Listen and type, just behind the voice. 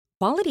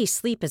Quality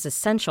sleep is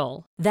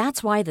essential.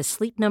 That's why the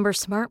Sleep Number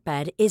Smart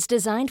Bed is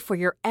designed for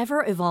your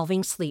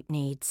ever-evolving sleep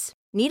needs.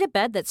 Need a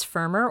bed that's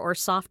firmer or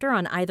softer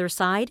on either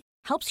side?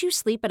 Helps you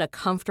sleep at a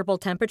comfortable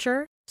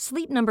temperature?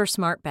 Sleep Number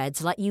Smart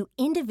Beds let you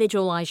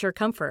individualize your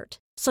comfort,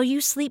 so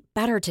you sleep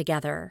better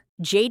together.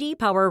 J.D.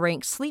 Power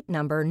ranks Sleep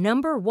Number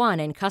number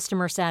 1 in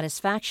customer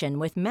satisfaction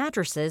with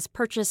mattresses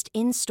purchased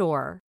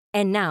in-store.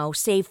 And now,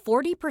 save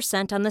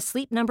 40% on the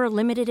Sleep Number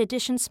Limited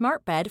Edition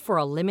Smart Bed for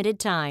a limited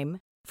time.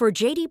 For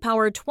J.D.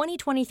 Power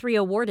 2023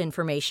 award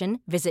information,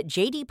 visit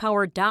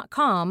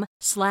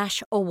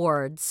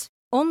jdpower.com/awards.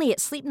 Only at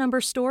Sleep Number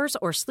stores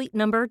or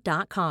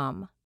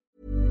sleepnumber.com.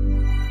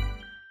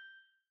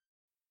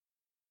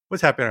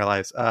 What's happening in our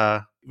lives?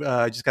 I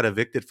just got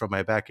evicted from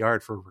my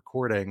backyard for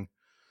recording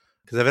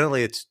because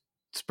evidently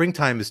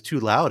springtime is too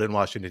loud in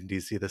Washington,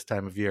 D.C. this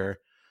time of year.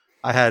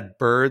 I had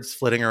birds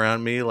flitting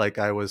around me like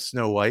I was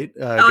Snow White.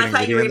 I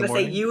thought you were going to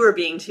say you were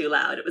being too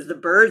loud. It was the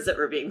birds that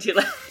were being too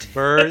loud.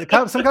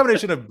 Some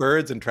combination of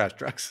birds and trash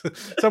trucks,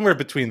 somewhere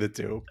between the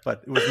two.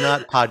 But it was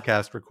not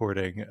podcast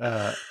recording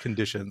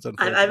conditions.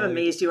 I'm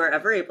amazed you are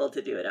ever able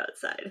to do it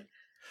outside.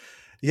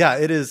 Yeah,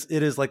 it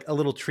is like a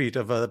little treat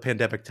of the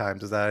pandemic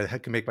times, is that I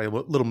can make my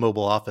little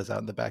mobile office out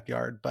in the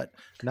backyard, but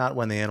not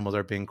when the animals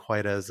are being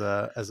quite as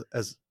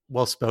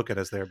well spoken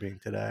as they're being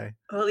today.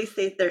 Well, at least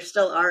there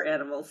still are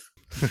animals.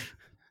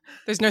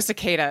 There's no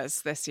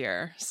cicadas this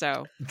year,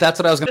 so that's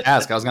what I was going to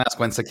ask. I was going to ask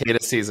when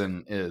cicada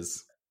season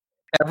is.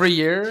 Every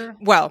year?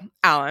 Well,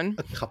 Alan,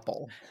 a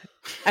couple.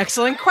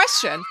 Excellent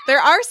question. There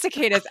are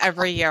cicadas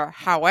every year.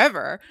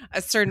 However,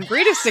 a certain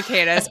breed of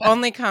cicadas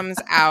only comes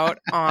out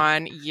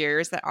on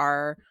years that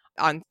are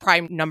on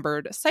prime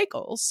numbered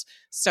cycles.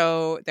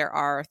 So there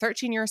are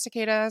 13-year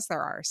cicadas,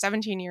 there are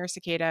 17-year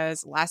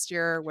cicadas. Last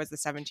year was the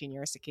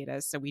 17-year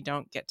cicadas, so we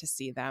don't get to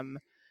see them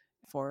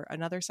for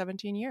another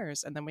 17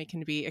 years. And then we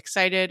can be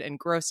excited and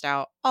grossed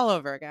out all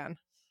over again.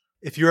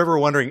 If you're ever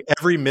wondering,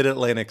 every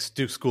Mid-Atlantic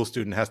school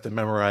student has to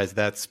memorize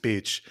that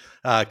speech,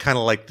 kind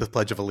of like the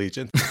Pledge of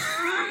Allegiance.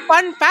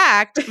 Fun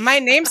fact, my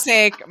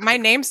namesake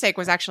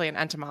was actually an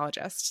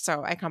entomologist,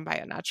 so I come by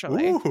it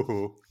naturally.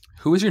 Ooh.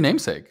 Who is your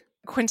namesake?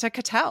 Quinta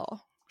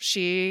Cattell.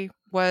 She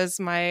was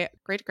my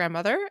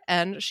great-grandmother,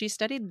 and she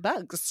studied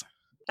bugs.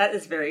 That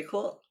is very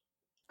cool.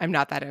 I'm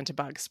not that into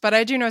bugs, but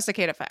I do know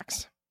cicada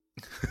facts.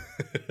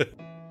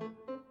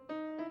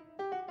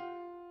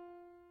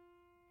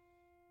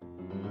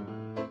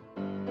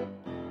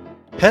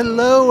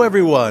 Hello,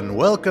 everyone.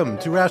 Welcome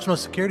to Rational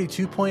Security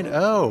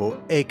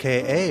 2.0,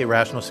 aka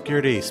Rational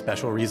Security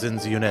Special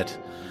Reasons Unit.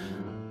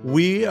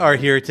 We are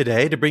here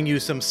today to bring you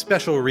some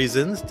special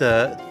reasons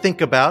to think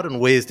about and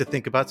ways to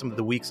think about some of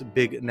the week's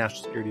big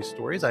national security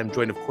stories. I'm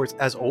joined, of course,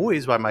 as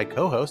always, by my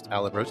co-host,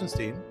 Alan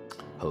Rosenstein.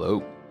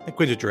 Hello. And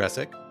Quinta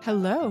Jurassic.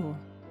 Hello.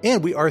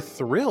 And we are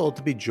thrilled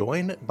to be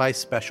joined by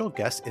special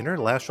guest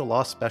international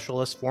law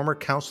specialist, former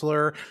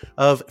counselor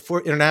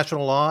for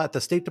international law at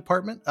the State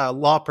Department,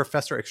 law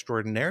professor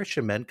extraordinaire,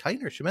 Chimène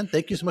Keitner. Chimène,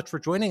 thank you so much for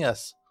joining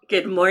us.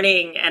 Good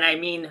morning, and I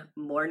mean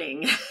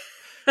morning.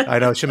 I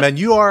know, Chimène,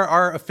 you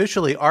are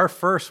officially our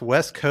first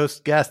West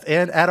Coast guest,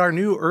 and at our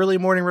new early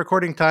morning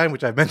recording time,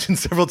 which I've mentioned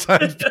several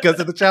times because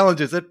of the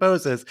challenges it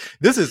poses,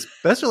 this is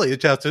especially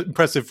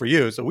impressive for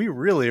you. So we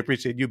really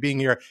appreciate you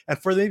being here. And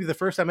for maybe the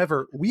first time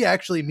ever, we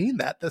actually mean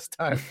that this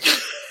time.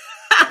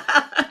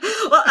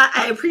 Well,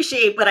 I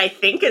appreciate what I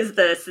think is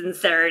the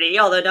sincerity,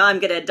 although now I'm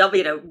going to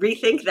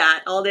rethink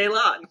that all day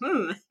long.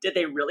 Did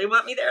they really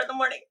want me there in the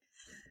morning?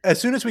 As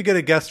soon as we get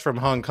a guest from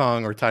Hong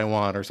Kong or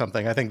Taiwan or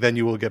something, I think then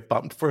you will get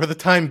bumped. For the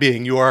time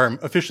being, you are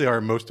officially our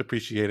most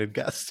appreciated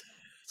guest.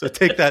 So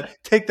take that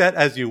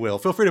as you will.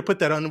 Feel free to put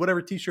that on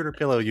whatever t-shirt or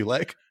pillow you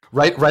like.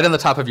 Right on the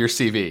top of your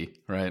CV,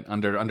 right?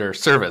 Under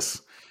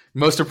service.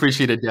 Most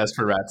appreciated guest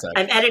for RATSEC.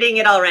 I'm editing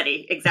it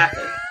already.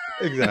 Exactly.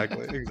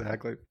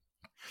 Exactly.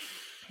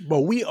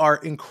 Well, we are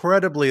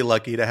incredibly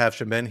lucky to have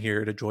Chimène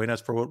here to join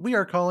us for what we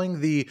are calling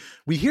We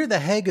Hear the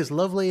Hague is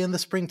Lovely in the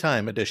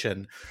Springtime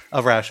edition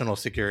of Rational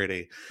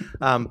Security.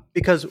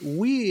 Because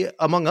we,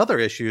 among other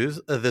issues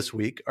this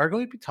week, are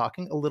going to be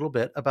talking a little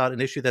bit about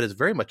an issue that is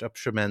very much up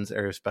Chimène's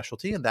area of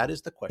specialty, and that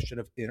is the question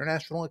of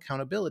international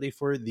accountability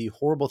for the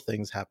horrible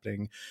things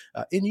happening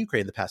in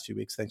Ukraine the past few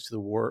weeks, thanks to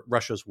the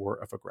Russia's war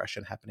of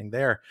aggression happening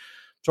there.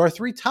 So our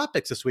three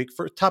topics this week.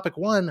 For topic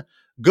one,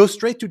 go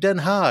straight to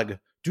Den Haag.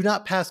 Do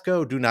not pass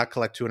go. Do not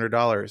collect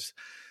 $200.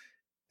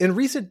 In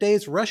recent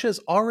days,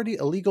 Russia's already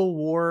illegal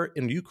war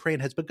in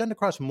Ukraine has begun to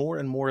cross more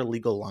and more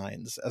illegal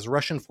lines, as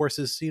Russian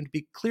forces seem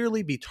to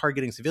clearly be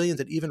targeting civilians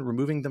and even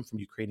removing them from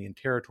Ukrainian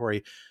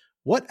territory.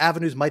 What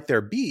avenues might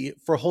there be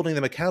for holding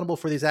them accountable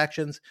for these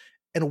actions,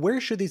 and where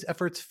should these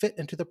efforts fit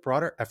into the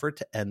broader effort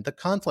to end the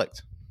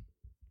conflict?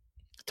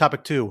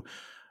 Topic two,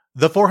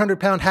 the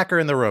 400-pound hacker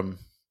in the room.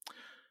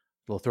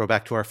 We'll throw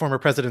back to our former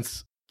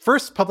president's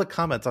first public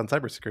comments on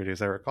cybersecurity,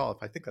 as I recall,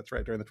 if I think that's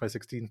right, during the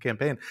 2016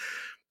 campaign.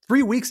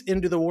 3 weeks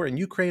into the war in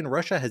Ukraine,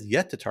 Russia has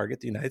yet to target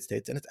the United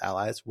States and its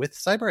allies with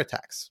cyber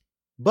attacks.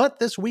 But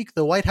this week,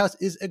 the White House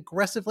is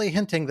aggressively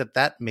hinting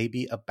that may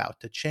be about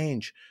to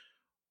change.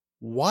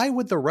 Why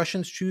would the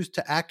Russians choose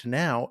to act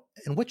now,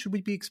 and what should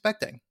we be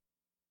expecting?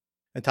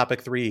 And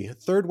topic 3,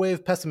 third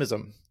wave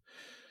pessimism.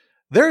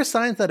 There are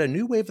signs that a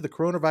new wave of the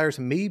coronavirus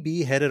may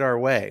be headed our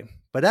way,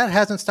 but that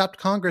hasn't stopped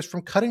Congress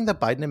from cutting the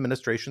Biden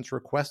administration's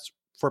requests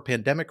for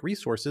pandemic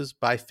resources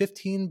by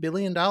 $15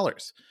 billion,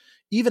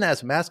 even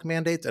as mask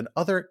mandates and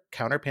other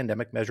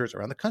counter-pandemic measures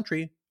around the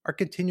country are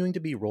continuing to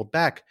be rolled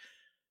back.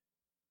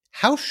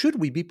 How should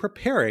we be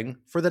preparing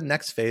for the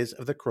next phase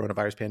of the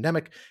coronavirus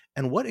pandemic,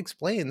 and what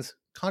explains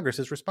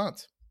Congress's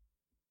response?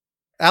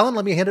 Alan,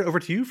 let me hand it over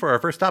to you for our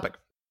first topic.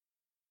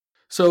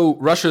 So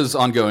Russia's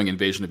ongoing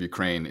invasion of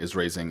Ukraine is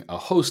raising a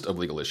host of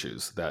legal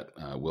issues that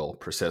will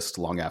persist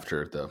long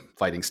after the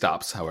fighting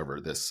stops, however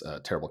this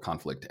terrible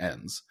conflict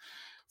ends.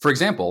 For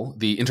example,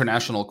 the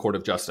International Court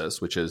of Justice,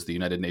 which is the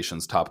United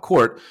Nations top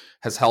court,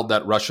 has held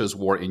that Russia's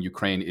war in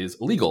Ukraine is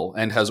illegal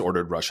and has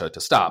ordered Russia to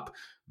stop,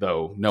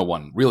 though no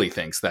one really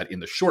thinks that in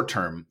the short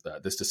term,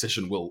 this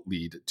decision will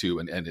lead to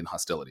an end in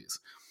hostilities.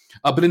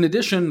 But in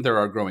addition, there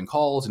are growing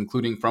calls,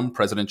 including from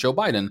President Joe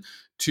Biden,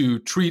 to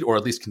treat or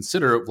at least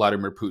consider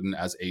Vladimir Putin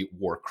as a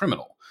war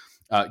criminal,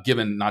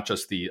 given not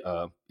just the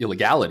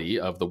illegality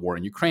of the war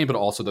in Ukraine, but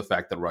also the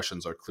fact that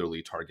Russians are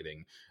clearly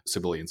targeting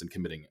civilians and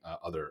committing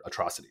other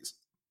atrocities.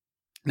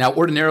 Now,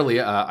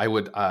 ordinarily, I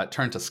would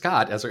turn to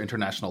Scott as our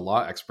international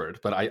law expert,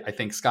 but I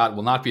think Scott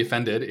will not be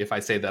offended if I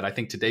say that I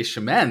think today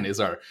Shemin is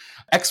our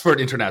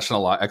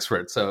international law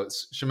expert. So,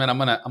 Shemin, I'm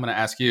gonna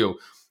ask you,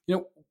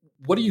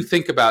 what do you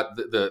think about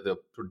the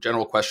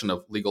general question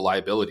of legal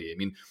liability? I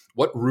mean,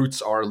 what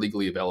routes are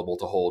legally available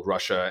to hold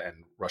Russia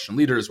and Russian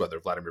leaders, whether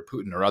Vladimir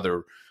Putin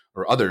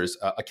or others,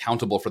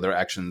 accountable for their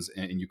actions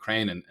in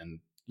Ukraine? And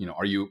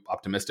are you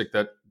optimistic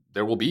that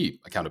there will be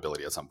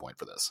accountability at some point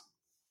for this?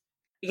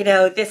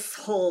 This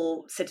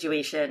whole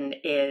situation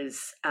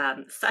is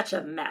such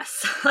a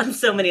mess on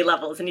so many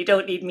levels, and you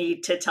don't need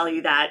me to tell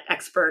you that,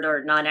 expert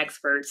or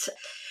non-expert.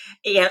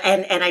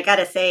 And I got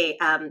to say,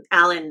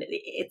 Alan,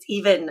 it's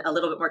even a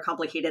little bit more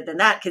complicated than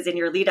that, because in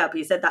your lead up,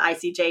 you said the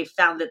ICJ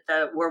found that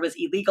the war was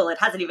illegal. It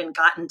hasn't even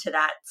gotten to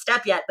that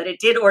step yet, but it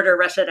did order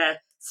Russia to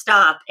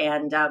stop.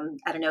 And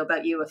I don't know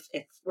about you,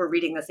 if we're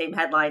reading the same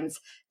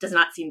headlines, does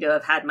not seem to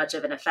have had much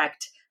of an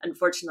effect,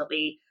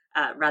 unfortunately,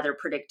 rather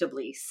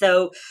predictably.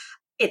 So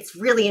it's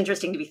really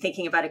interesting to be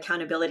thinking about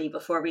accountability.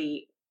 Before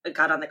we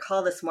got on the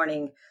call this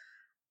morning,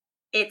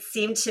 it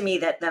seemed to me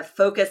that the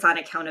focus on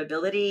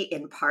accountability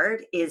in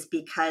part is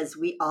because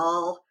we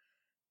all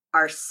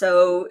are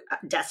so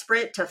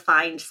desperate to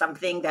find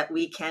something that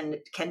we can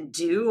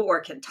do or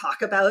can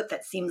talk about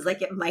that seems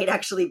like it might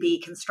actually be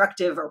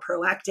constructive or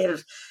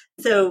proactive.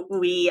 So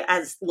we,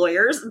 as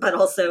lawyers, but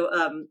also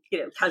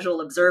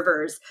casual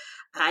observers,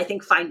 I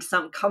think find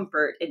some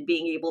comfort in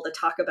being able to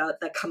talk about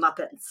the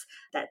comeuppance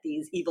that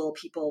these evil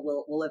people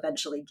will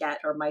eventually get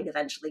or might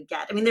eventually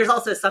get. I mean, there's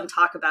also some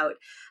talk about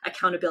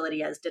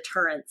accountability as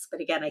deterrence,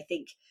 but again, I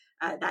think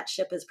that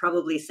ship has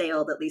probably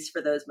sailed, at least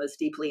for those most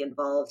deeply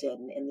involved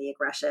in the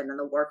aggression and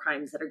the war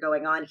crimes that are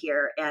going on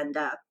here. And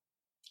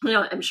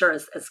I'm sure,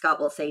 as Scott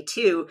will say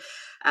too,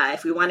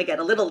 if we want to get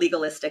a little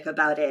legalistic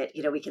about it,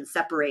 we can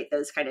separate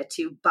those kind of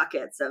two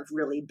buckets of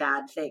really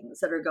bad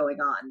things that are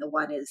going on. The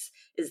one is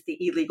the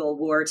illegal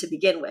war to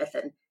begin with,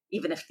 and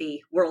even if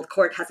the World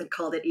Court hasn't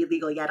called it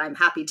illegal yet, I'm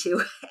happy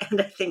to,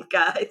 and I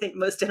think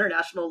most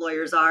international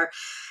lawyers are.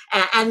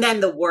 And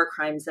then the war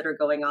crimes that are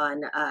going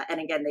on,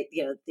 and again,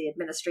 the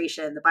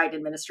administration, the Biden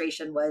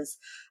administration, was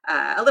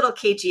a little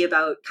cagey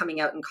about coming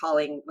out and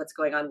calling what's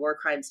going on war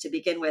crimes to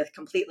begin with.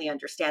 Completely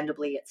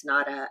understandably, it's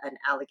not an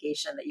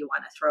allegation that you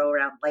want to throw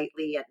around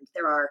lightly, and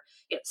there are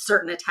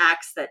certain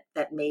attacks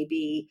that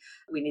maybe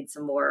we need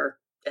some more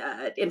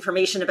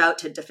information about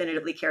to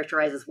definitively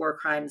characterize as war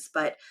crimes,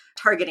 but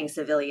targeting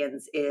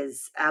civilians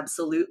is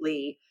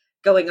absolutely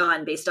going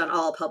on based on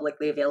all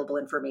publicly available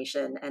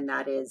information, and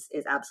that is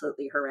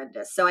absolutely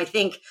horrendous. So I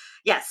think,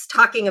 yes,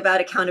 talking about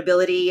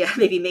accountability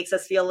maybe makes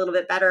us feel a little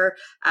bit better.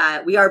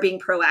 We are being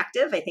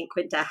proactive. I think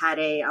Quinta had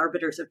a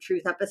Arbiters of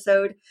Truth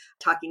episode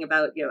talking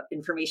about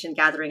information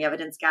gathering,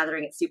 evidence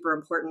gathering. It's super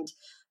important.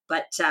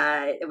 But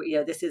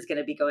this is going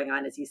to be going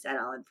on, as you said,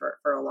 Alan,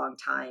 for a long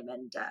time.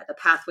 And the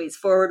pathways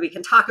forward, we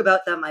can talk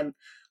about them. I'm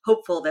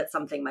hopeful that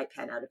something might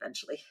pan out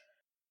eventually.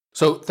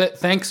 So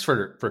thanks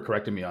for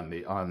correcting me on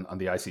the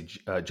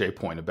ICJ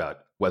point about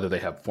whether they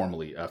have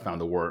formally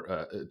found the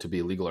war to be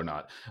illegal or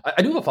not.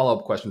 I do have a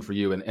follow-up question for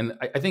you, and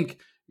I think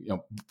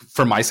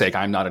for my sake,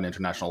 I'm not an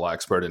international law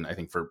expert, and I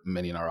think for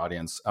many in our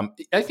audience, I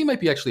think it might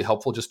be actually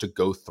helpful just to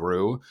go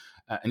through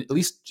and at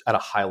least at a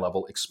high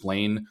level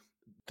explain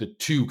the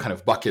two kind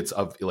of buckets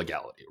of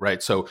illegality,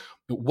 right? So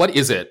what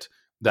is it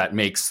that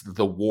makes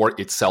the war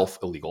itself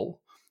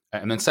illegal?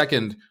 And then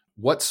second,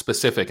 what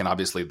specific, and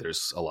obviously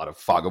there's a lot of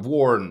fog of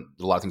war and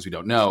a lot of things we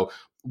don't know,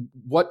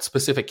 what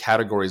specific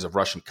categories of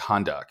Russian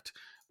conduct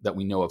that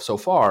we know of so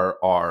far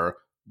are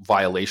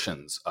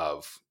violations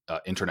of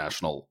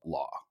international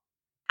law?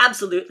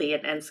 Absolutely.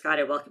 And Scott,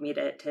 I welcome you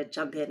to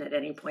jump in at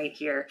any point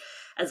here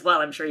as well.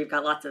 I'm sure you've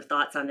got lots of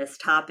thoughts on this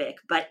topic.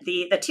 But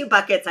the two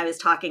buckets I was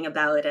talking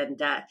about, and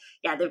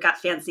yeah, they've got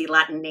fancy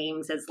Latin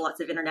names, as lots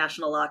of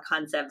international law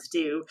concepts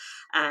do.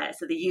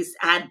 So the use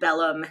ad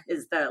bellum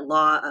is the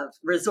law of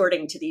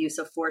resorting to the use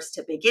of force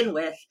to begin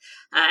with.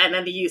 And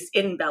then the use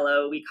in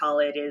bello, we call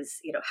it,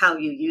 is how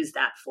you use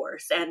that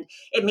force. And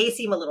it may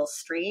seem a little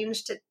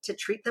strange to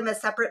treat them as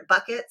separate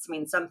buckets. I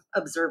mean, some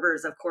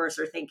observers, of course,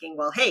 are thinking,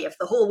 well, hey, if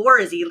the whole war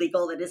is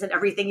illegal, then isn't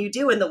everything you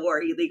do in the war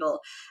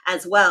illegal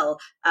as well?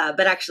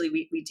 But actually,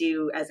 we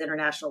do, as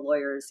international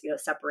lawyers,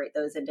 separate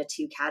those into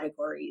two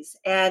categories.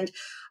 And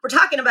we're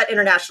talking about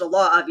international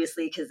law,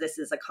 obviously, because this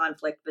is a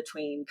conflict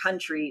between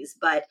countries.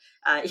 But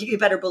you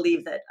better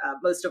believe that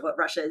most of what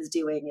Russia is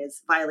doing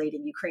is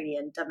violating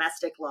Ukrainian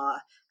domestic law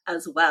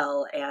as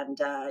well. And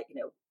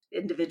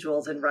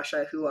individuals in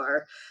Russia who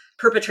are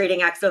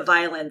perpetrating acts of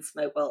violence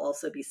might well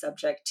also be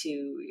subject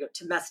to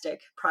domestic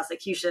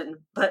prosecution.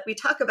 But we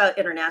talk about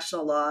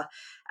international law,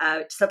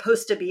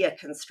 supposed to be a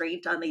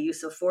constraint on the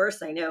use of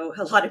force. I know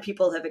a lot of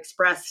people have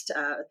expressed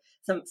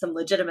some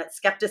legitimate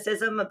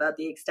skepticism about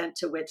the extent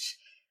to which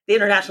the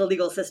international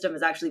legal system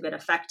has actually been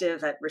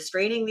effective at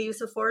restraining the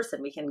use of force.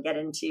 And we can get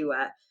into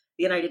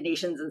the United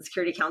Nations and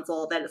Security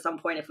Council that at some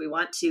point if we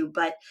want to.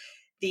 But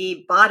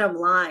the bottom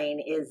line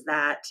is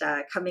that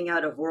coming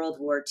out of World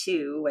War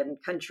II, when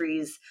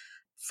countries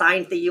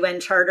signed the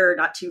UN Charter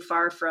not too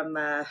far from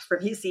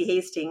UC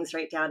Hastings,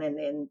 right down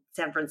in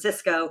San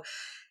Francisco,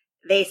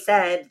 they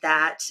said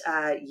that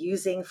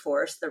using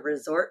force, the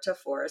resort to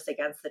force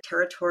against the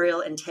territorial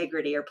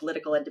integrity or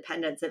political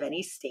independence of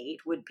any state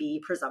would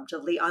be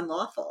presumptively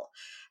unlawful.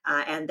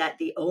 And that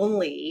the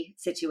only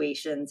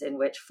situations in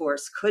which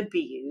force could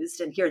be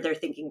used, and here they're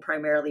thinking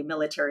primarily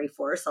military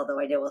force, although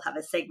I know we'll have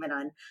a segment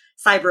on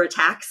cyber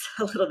attacks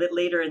a little bit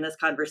later in this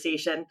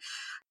conversation,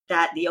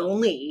 that the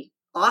only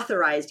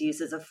authorized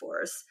uses of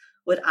force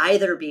would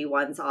either be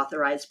ones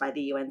authorized by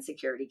the UN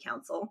Security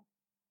Council.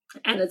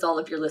 And as all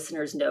of your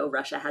listeners know,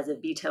 Russia has a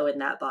veto in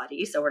that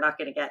body. So we're not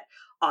going to get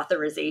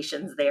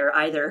authorizations there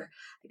either,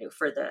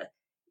 for the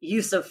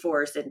use of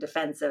force in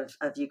defense of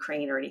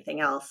Ukraine or anything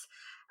else.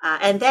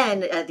 And then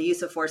the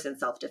use of force in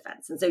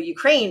self-defense. And so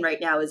Ukraine right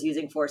now is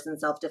using force in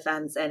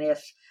self-defense. And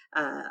if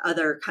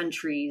other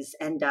countries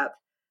end up,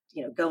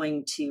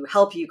 going to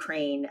help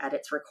Ukraine at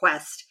its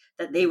request,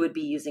 that they would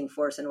be using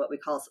force in what we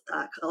call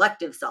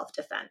collective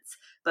self-defense.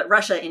 But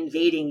Russia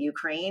invading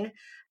Ukraine,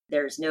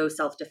 there's no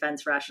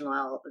self-defense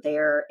rationale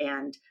there,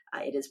 and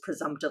it is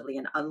presumptively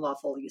an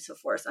unlawful use of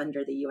force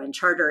under the UN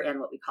Charter and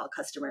what we call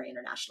customary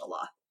international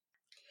law.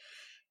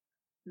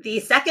 The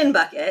second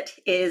bucket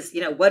is,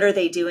 what are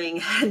they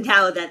doing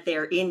now that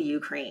they're in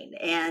Ukraine?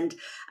 And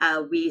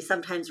we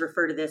sometimes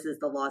refer to this as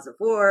the laws of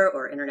war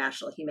or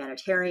international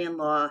humanitarian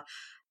law.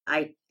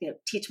 I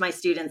teach my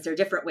students there are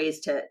different ways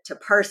to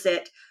parse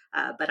it,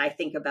 but I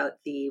think about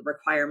the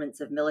requirements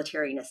of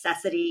military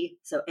necessity.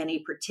 So any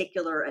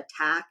particular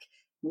attack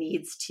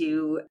needs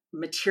to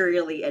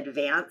materially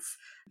advance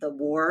the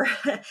war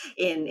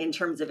in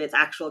terms of its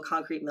actual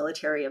concrete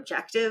military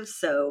objectives.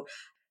 So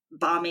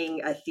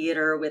bombing a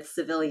theater with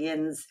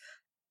civilians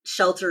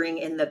sheltering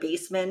in the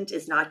basement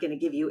is not going to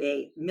give you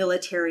a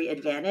military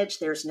advantage.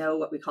 There's no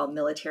what we call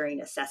military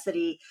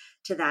necessity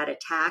to that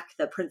attack.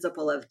 The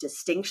principle of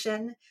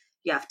distinction,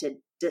 you have to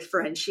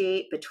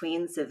differentiate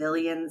between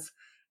civilians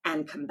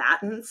and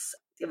combatants.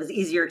 It was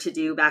easier to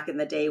do back in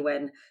the day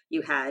when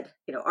you had,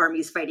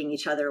 armies fighting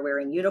each other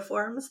wearing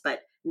uniforms,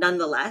 but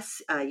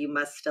nonetheless, you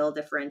must still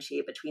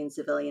differentiate between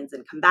civilians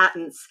and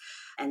combatants.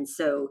 And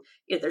so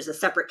there's a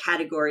separate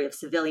category of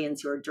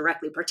civilians who are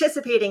directly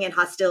participating in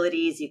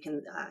hostilities. You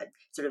can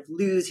sort of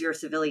lose your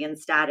civilian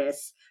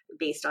status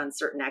based on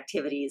certain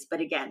activities.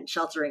 But again,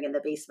 sheltering in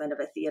the basement of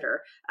a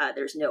theater,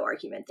 there's no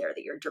argument there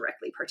that you're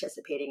directly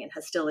participating in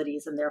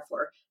hostilities and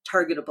therefore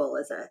targetable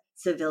as a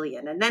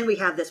civilian. And then we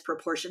have this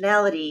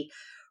proportionality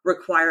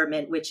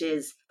requirement, which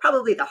is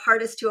probably the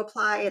hardest to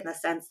apply in the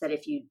sense that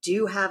if you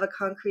do have a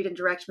concrete and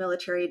direct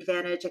military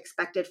advantage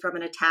expected from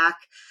an attack,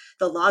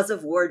 the laws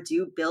of war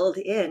do build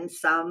in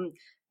some,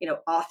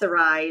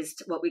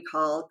 authorized, what we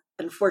call,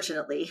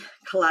 unfortunately,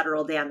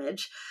 collateral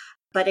damage.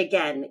 But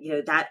again,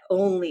 that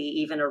only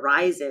even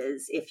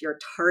arises if you're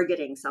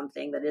targeting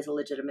something that is a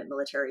legitimate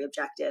military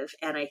objective.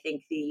 And I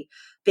think the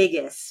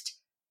biggest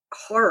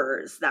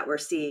horrors that we're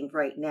seeing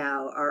right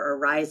now are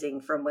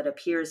arising from what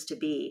appears to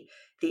be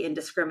the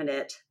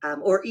indiscriminate,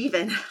 or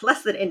even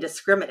less than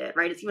indiscriminate,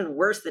 right? It's even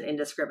worse than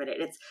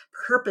indiscriminate. It's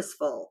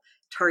purposeful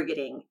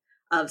targeting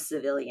of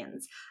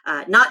civilians,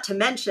 not to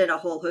mention a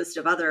whole host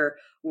of other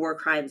war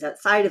crimes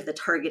outside of the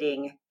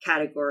targeting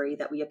category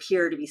that we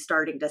appear to be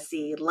starting to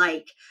see,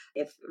 like,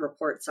 if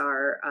reports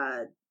are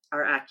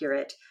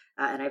accurate,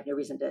 and I have no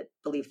reason to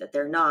believe that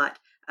they're not,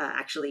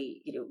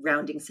 actually,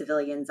 rounding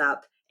civilians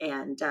up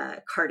and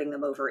carting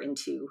them over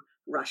into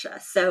Russia.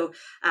 So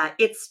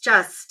it's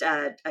just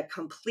a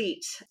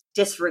complete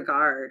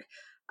disregard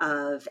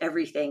of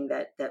everything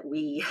that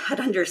we had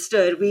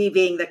understood, we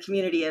being the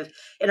community of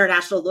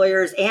international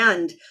lawyers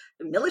and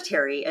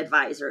military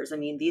advisors. I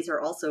mean, these are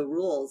also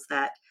rules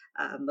that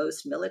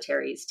most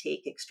militaries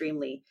take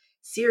extremely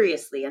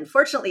seriously.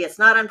 Unfortunately, it's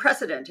not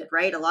unprecedented,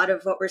 right? A lot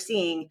of what we're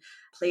seeing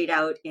played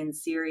out in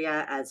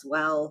Syria as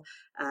well.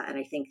 And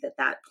I think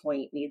that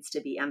point needs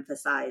to be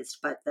emphasized.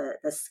 But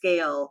the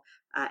scale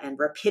and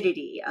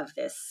rapidity of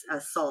this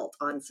assault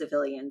on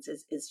civilians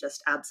is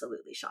just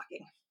absolutely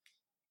shocking.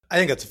 I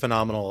think it's a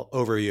phenomenal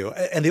overview.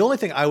 And the only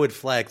thing I would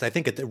flag, 'cause I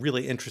think it's a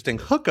really interesting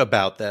hook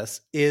about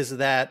this, is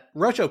that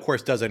Russia, of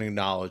course, doesn't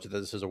acknowledge that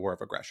this is a war of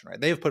aggression, right?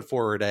 They have put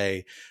forward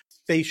a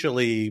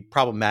facially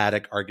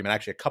problematic argument,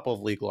 actually a couple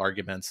of legal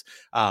arguments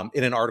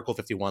in an Article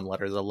 51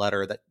 letter, the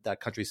letter that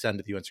countries send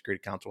to the UN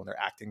Security Council when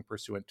they're acting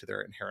pursuant to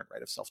their inherent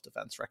right of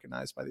self-defense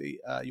recognized by the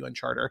UN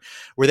Charter,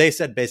 where they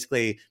said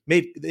they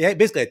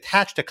basically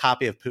attached a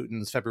copy of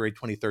Putin's February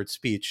 23rd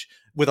speech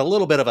with a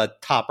little bit of a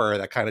topper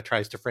that kind of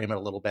tries to frame it a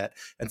little bit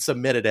and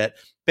submitted it,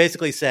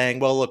 basically saying,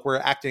 well, look, we're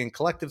acting in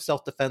collective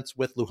self-defense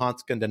with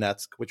Luhansk and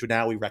Donetsk, which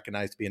now we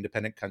recognize to be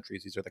independent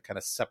countries. These are the kind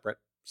of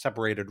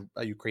separated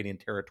Ukrainian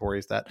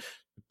territories that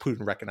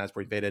Putin recognized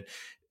were invaded.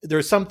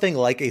 There's something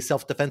like a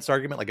self-defense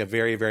argument, like a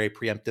very, very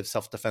preemptive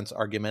self-defense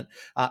argument.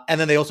 And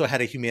then they also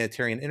had a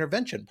humanitarian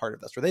intervention part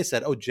of this, where they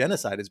said, oh,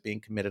 genocide is being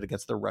committed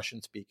against the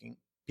Russian-speaking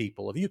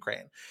people of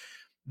Ukraine.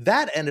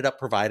 That ended up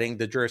providing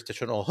the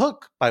jurisdictional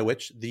hook by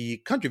which the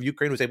country of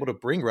Ukraine was able to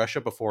bring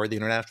Russia before the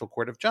International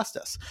Court of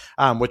Justice,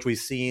 which we've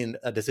seen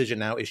a decision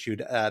now issued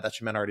that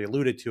Shemin already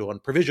alluded to on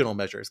provisional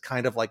measures,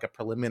 kind of like a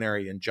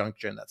preliminary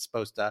injunction that's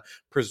supposed to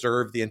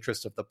preserve the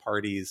interests of the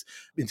parties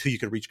until you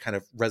could reach kind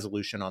of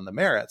resolution on the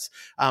merits.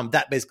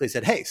 That basically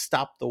said, hey,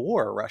 stop the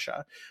war,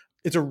 Russia.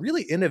 It's a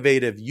really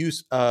innovative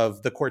use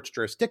of the court's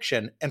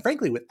jurisdiction. And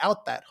frankly,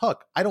 without that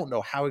hook, I don't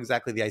know how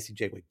exactly the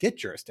ICJ would get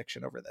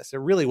jurisdiction over this. It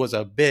really was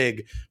a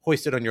big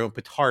hoisted on your own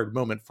petard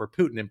moment for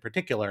Putin in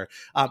particular.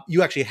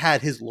 You actually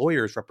had his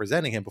lawyers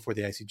representing him before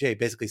the ICJ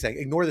basically saying,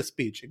 ignore the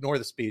speech, ignore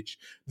the speech.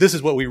 This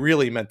is what we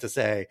really meant to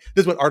say.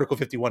 This is what Article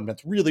 51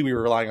 meant. Really, we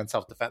were relying on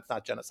self-defense,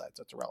 not genocide,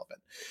 so it's irrelevant.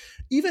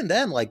 Even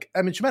then,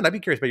 Shemin, I'd be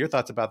curious about your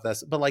thoughts about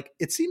this, but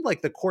it seemed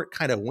like the court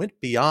kind of went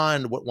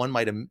beyond what one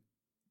might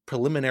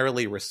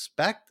preliminarily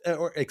respect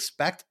or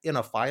expect in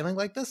a filing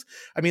like this.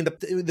 I mean,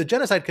 the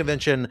Genocide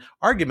Convention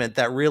argument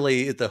that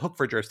really the hook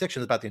for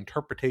jurisdiction is about the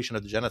interpretation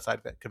of the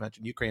Genocide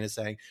Convention. Ukraine is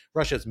saying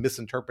Russia is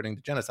misinterpreting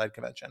the Genocide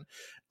Convention.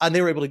 And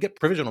they were able to get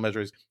provisional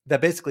measures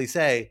that basically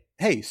say,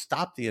 hey,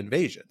 stop the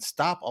invasion,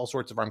 stop all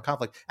sorts of armed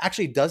conflict.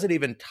 Actually, doesn't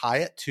even tie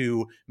it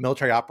to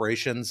military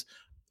operations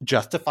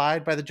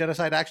justified by the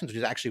genocide actions, which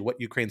is actually what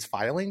Ukraine's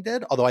filing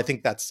did. Although I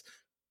think that's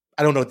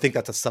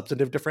a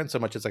substantive difference so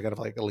much as kind of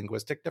like a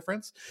linguistic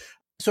difference.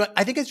 So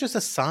I think it's just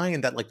a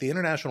sign that the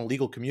international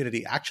legal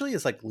community actually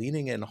is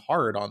leaning in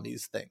hard on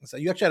these things.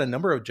 You actually had a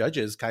number of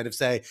judges kind of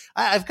say,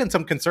 I've got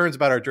some concerns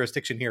about our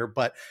jurisdiction here,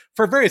 but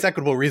for various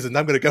equitable reasons,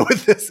 I'm going to go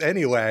with this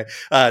anyway,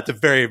 to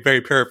very,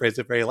 very paraphrase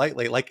it very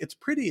lightly. It's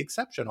pretty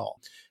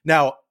exceptional.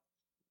 Now,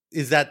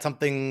 is that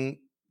something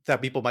that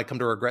people might come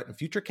to regret in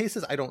future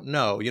cases? I don't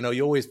know.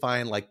 You always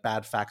find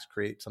bad facts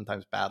create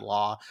sometimes bad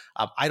law.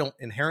 I don't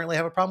inherently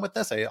have a problem with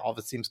this. All of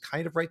it seems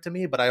kind of right to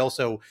me, but I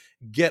also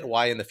get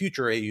why in the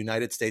future a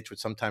United States would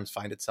sometimes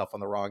find itself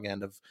on the wrong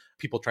end of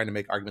people trying to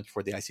make arguments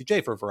for the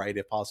ICJ for a variety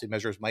of policy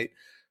measures might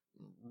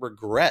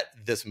regret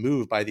this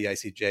move by the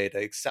ICJ to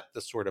accept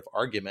this sort of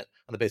argument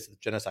on the basis of the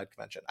Genocide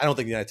Convention. I don't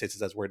think the United States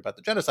is as worried about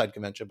the Genocide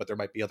Convention, but there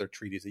might be other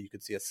treaties that you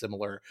could see a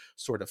similar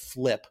sort of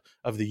flip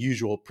of the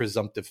usual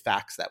presumptive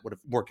facts that would have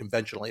more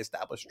conventionally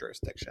established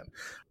jurisdiction.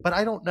 But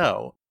I don't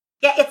know.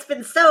 Yeah, it's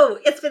been so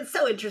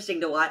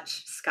interesting to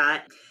watch,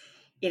 Scott.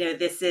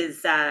 This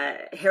is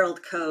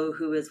Harold Koh,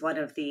 who is one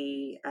of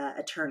the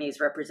attorneys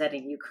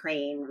representing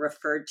Ukraine,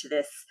 referred to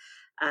this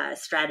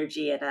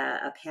strategy at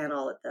a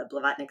panel at the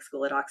Blavatnik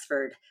School at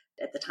Oxford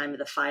at the time of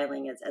the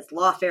filing as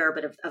lawfare,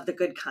 but of the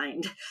good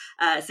kind.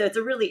 So it's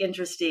a really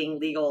interesting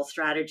legal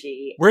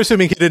strategy. We're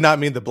assuming he did not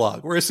mean the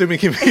blog. We're assuming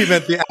he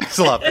meant the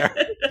actual lawfare.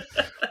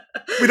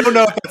 We don't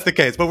know if that's the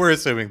case, but we're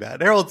assuming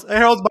that. Harold's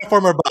my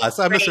former boss.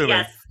 I'm assuming.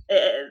 Yes.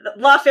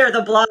 Lawfare,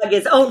 the blog,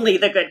 is only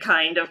the good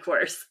kind, of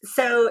course.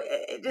 So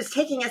just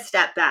taking a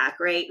step back,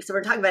 right? So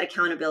we're talking about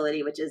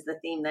accountability, which is the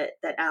theme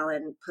that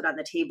Alan put on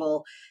the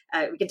table.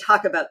 We can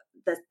talk about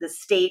the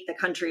state, the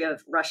country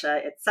of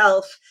Russia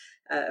itself,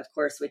 of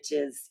course, which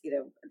is,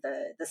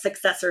 the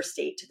successor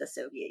state to the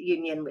Soviet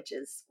Union, which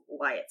is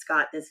why it's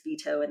got this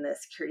veto in the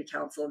Security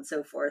Council and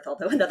so forth.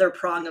 Although another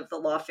prong of the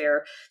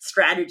lawfare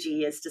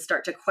strategy is to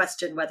start to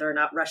question whether or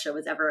not Russia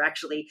was ever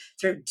actually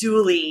sort of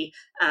duly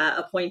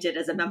appointed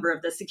as a member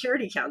of the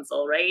Security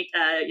Council, right?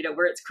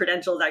 Were its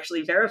credentials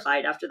actually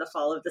verified after the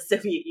fall of the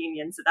Soviet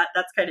Union? So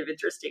that's kind of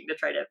interesting to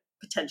try to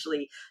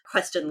potentially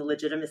question the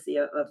legitimacy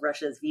of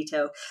Russia's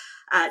veto.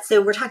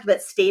 So we're talking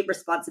about state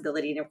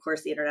responsibility. And of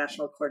course, the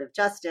International Court of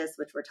Justice,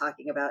 which we're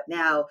talking about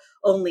now,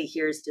 only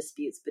hears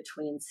disputes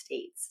between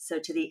states. So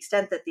to the extent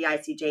extent that the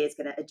ICJ is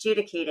going to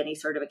adjudicate any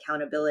sort of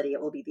accountability,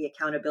 it will be the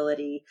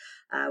accountability,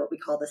 what we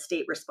call the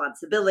state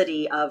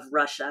responsibility of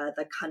Russia,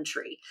 the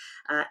country.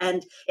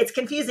 And it's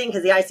confusing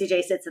because the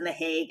ICJ sits in The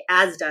Hague,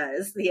 as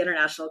does the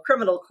International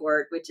Criminal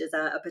Court, which is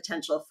a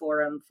potential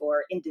forum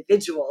for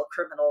individual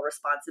criminal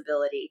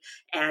responsibility.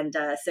 And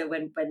so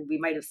when we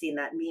might have seen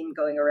that meme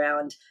going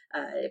around,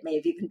 it may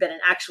have even been an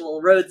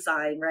actual road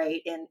sign,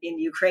 right, in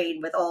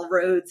Ukraine, with all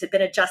roads had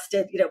been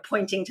adjusted,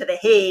 pointing to The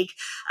Hague.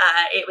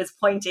 It was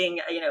pointing,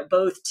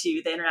 both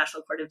to the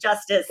International Court of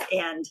Justice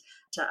and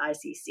to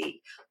ICC,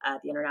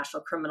 the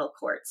International Criminal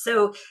Court.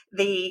 So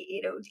the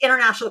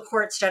international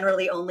courts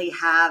generally only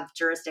have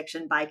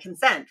jurisdiction by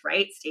consent,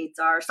 right? States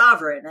are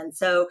sovereign. And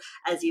so,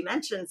 as you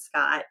mentioned,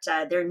 Scott,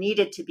 there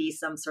needed to be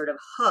some sort of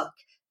hook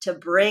to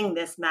bring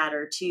this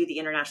matter to the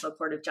International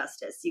Court of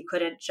Justice. You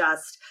couldn't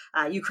just,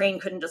 Ukraine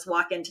couldn't just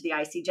walk into the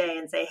ICJ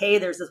and say, hey,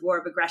 there's this war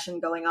of aggression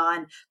going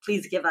on,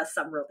 please give us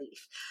some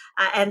relief.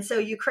 And so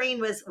Ukraine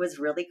was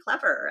really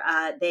clever.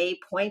 They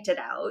pointed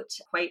out,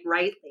 quite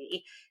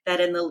rightly, that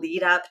in the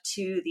lead up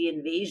to the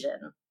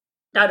invasion,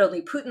 not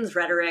only Putin's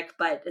rhetoric,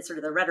 but sort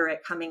of the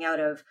rhetoric coming out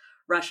of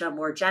Russia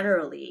more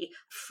generally,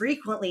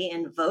 frequently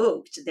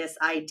invoked this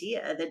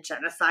idea that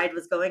genocide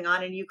was going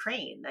on in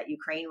Ukraine, that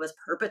Ukraine was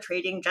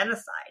perpetrating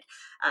genocide.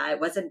 It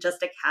wasn't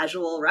just a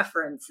casual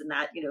reference in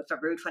that,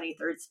 February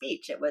 23rd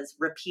speech. It was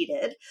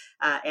repeated,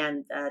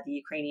 and the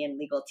Ukrainian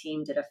legal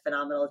team did a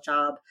phenomenal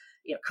job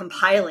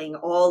compiling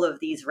all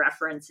of these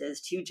references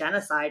to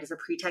genocide as a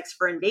pretext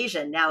for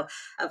invasion. Now,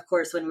 of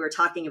course, when we were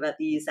talking about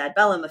the jus ad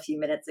bellum a few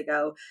minutes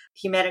ago,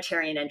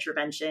 humanitarian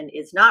intervention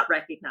is not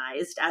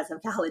recognized as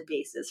a valid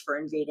basis for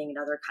invading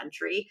another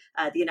country.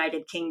 The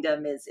United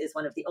Kingdom is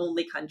one of the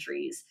only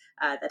countries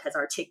that has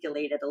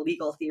articulated a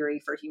legal theory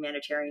for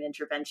humanitarian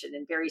intervention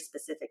in very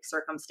specific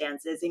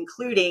circumstances,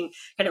 including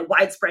kind of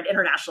widespread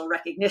international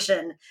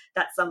recognition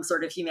that some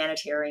sort of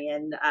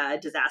humanitarian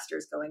disaster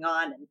is going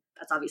on. And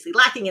that's obviously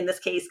lacking in this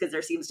case because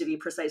there seems to be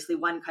precisely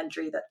one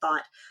country that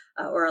thought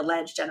or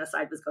alleged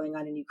genocide was going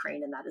on in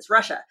Ukraine, and that is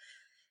Russia.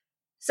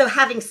 So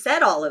having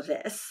said all of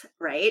this,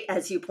 right,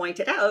 as you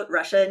pointed out,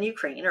 Russia and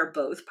Ukraine are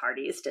both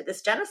parties to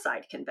this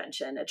genocide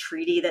convention, a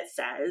treaty that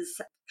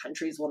says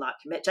countries will not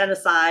commit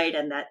genocide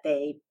and that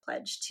they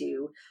pledge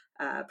to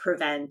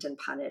prevent and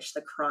punish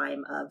the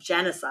crime of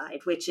genocide,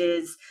 which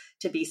is,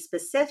 to be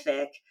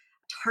specific,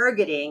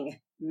 targeting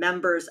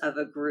members of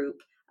a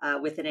group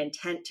with an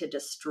intent to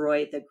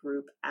destroy the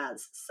group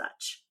as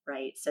such,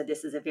 right? So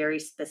this is a very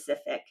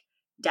specific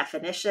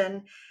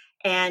definition.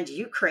 And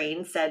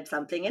Ukraine said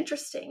something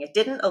interesting. It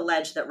didn't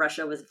allege that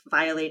Russia was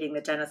violating the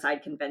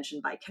Genocide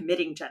Convention by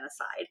committing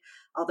genocide,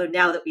 although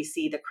now that we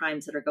see the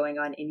crimes that are going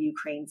on in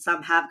Ukraine,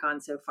 some have gone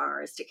so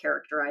far as to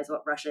characterize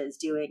what Russia is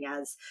doing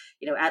as,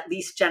 at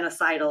least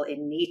genocidal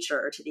in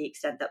nature, to the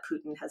extent that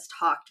Putin has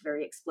talked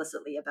very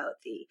explicitly about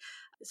the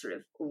sort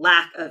of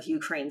lack of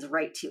Ukraine's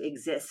right to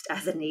exist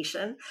as a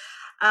nation.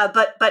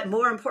 But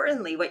more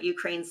importantly, what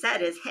Ukraine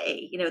said is,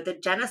 hey, the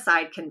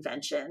Genocide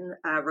Convention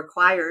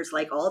requires,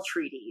 like all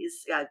treaties,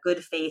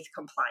 good faith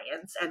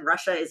compliance, and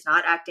Russia is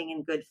not acting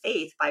in good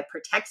faith by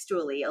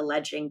pretextually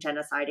alleging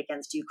genocide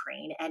against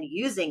Ukraine and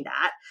using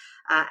that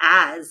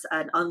as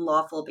an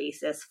unlawful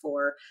basis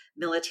for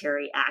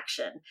military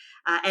action.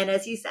 And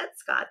as you said,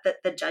 Scott, that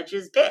the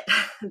judges bit.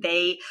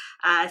 They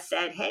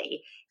said,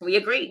 hey, we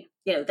agree.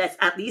 That's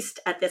at least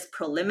at this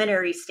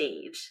preliminary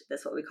stage,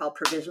 this what we call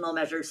provisional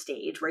measure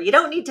stage, where you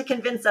don't need to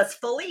convince us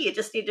fully. You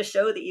just need to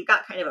show that you've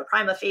got kind of a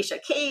prima facie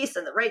case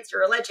and the rights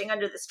you're alleging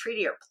under this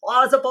treaty are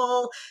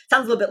plausible.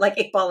 Sounds a little bit like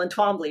Iqbal and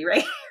Twombly,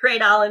 right?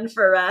 Right, Alan,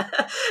 for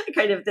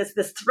kind of this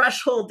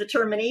threshold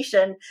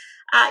determination.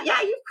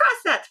 Yeah, you've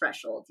crossed that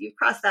threshold. You've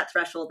crossed that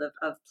threshold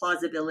of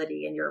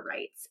plausibility in your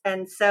rights.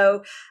 And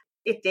so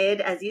it did,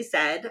 as you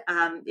said,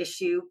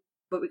 issue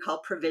what we call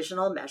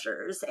provisional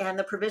measures. And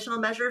the provisional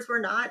measures were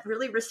not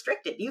really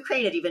restricted.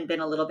 Ukraine had even been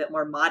a little bit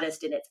more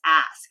modest in its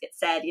ask. It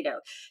said,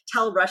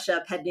 tell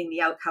Russia pending the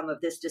outcome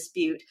of this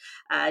dispute,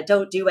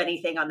 don't do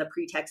anything on the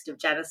pretext of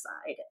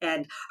genocide.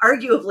 And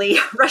arguably,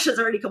 Russia's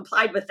already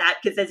complied with that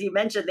because, as you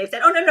mentioned, they've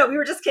said, oh, no, we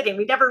were just kidding.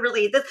 We never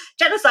really, this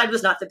genocide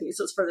was not the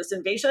basis for this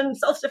invasion.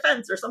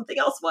 Self-defense or something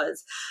else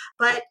was.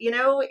 But,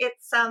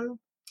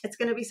 it's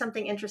going to be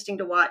something interesting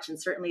to watch.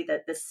 And certainly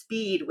the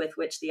speed with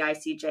which the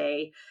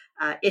ICJ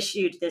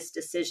issued this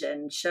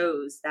decision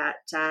shows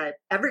that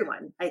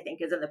everyone, I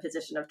think, is in the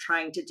position of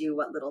trying to do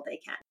what little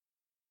they can.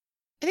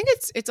 I think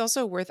it's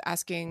also worth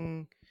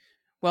asking,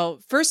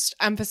 well, first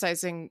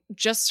emphasizing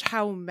just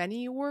how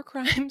many war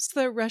crimes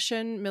the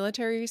Russian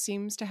military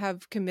seems to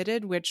have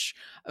committed, which,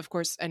 of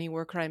course, any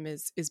war crime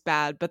is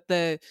bad, but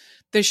the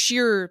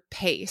sheer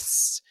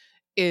pace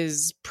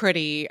is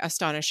pretty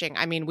astonishing.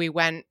 I mean, we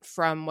went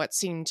from what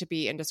seemed to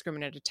be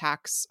indiscriminate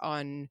attacks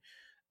on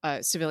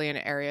civilian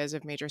areas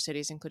of major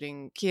cities,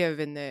 including Kiev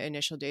in the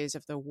initial days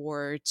of the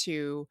war,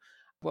 to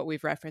what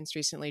we've referenced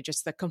recently,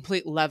 just the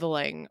complete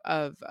leveling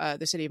of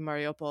the city of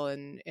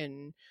Mariupol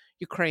in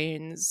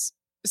Ukraine's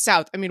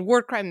south. I mean,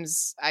 war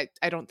crimes, I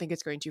don't think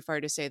it's going too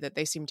far to say that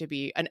they seem to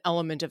be an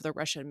element of the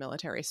Russian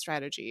military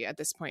strategy at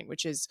this point,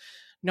 which is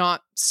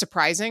not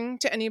surprising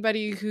to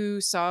anybody who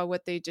saw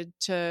what they did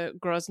to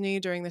Grozny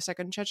during the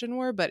Second Chechen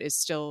War, but is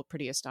still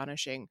pretty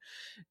astonishing.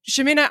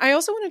 Shemina, I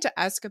also wanted to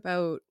ask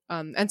about,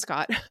 and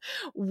Scott,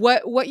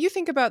 what you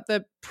think about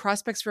the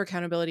prospects for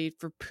accountability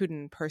for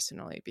Putin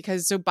personally,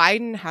 because so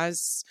Biden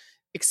has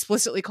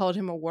explicitly called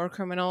him a war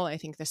criminal. I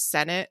think the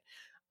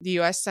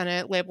US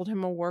Senate labeled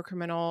him a war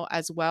criminal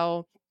as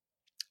well.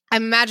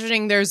 I'm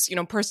imagining there's,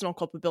 personal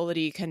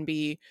culpability can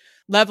be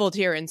leveled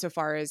here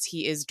insofar as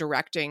he is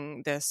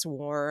directing this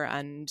war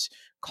and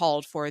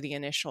called for the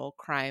initial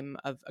crime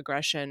of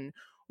aggression.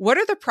 What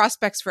are the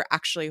prospects for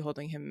actually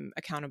holding him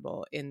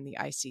accountable in the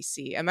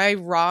ICC? Am I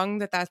wrong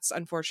that that's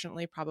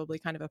unfortunately probably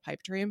kind of a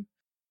pipe dream?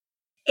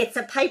 It's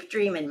a pipe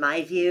dream in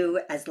my view,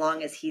 as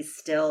long as he's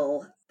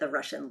still the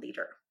Russian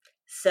leader.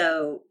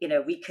 So,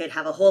 we could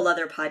have a whole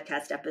other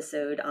podcast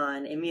episode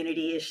on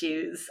immunity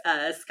issues.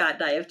 Scott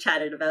and I have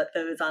chatted about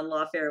those on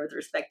Lawfare with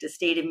respect to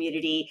state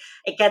immunity.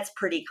 It gets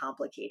pretty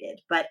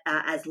complicated. But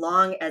as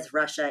long as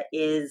Russia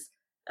is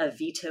a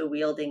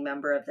veto-wielding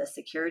member of the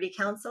Security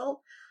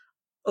Council,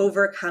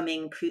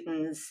 overcoming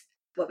Putin's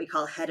what we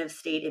call head of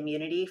state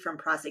immunity from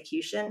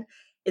prosecution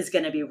is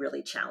going to be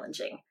really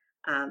challenging.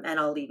 And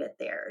I'll leave it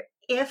there.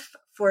 If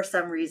for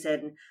some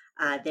reason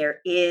there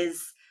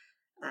is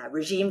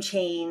regime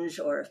change,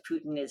 or if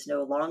Putin is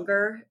no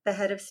longer the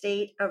head of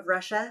state of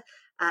Russia,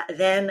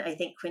 then I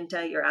think,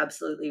 Quinta, you're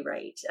absolutely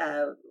right.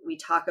 We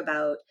talk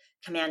about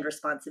command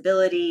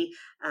responsibility,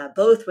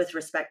 both with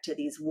respect to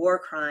these war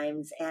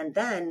crimes, and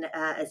then,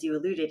 as you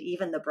alluded,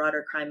 even the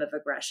broader crime of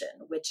aggression,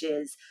 which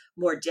is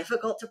more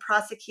difficult to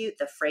prosecute.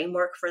 The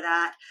framework for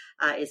that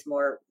is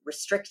more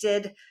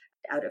restricted,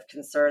 out of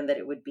concern that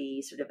it would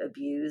be sort of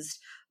abused.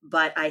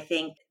 But I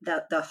think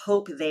that the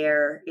hope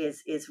there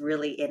is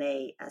really in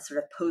a sort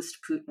of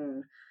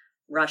post-Putin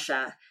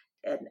Russia.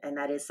 And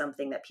that is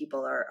something that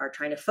people are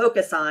trying to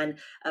focus on.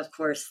 Of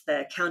course,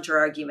 the counter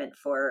argument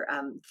for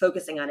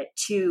focusing on it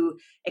too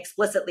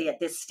explicitly at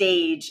this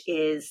stage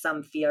is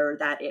some fear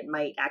that it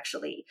might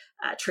actually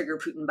trigger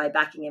Putin by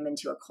backing him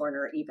into a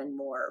corner even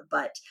more.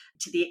 But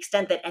to the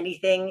extent that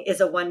anything is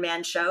a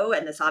one-man show,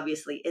 and this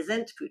obviously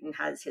isn't, Putin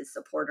has his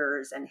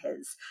supporters and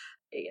his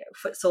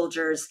foot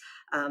soldiers,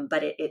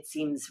 but it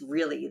seems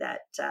really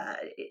that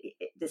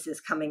this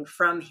is coming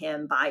from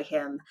him, by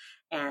him,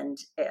 and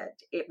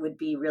it would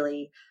be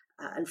really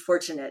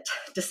unfortunate,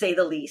 to say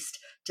the least,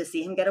 to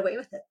see him get away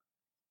with it.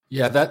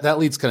 Yeah, that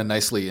leads kind of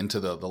nicely into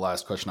the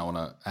last question I want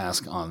to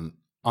ask on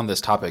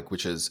this topic,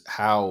 which is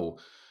how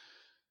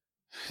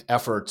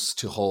efforts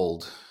to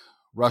hold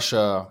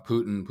Russia,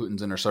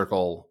 Putin's inner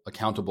circle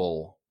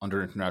accountable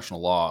under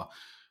international law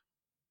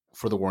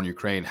for the war in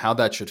Ukraine, how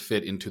that should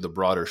fit into the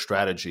broader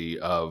strategy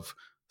of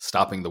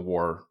stopping the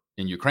war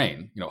in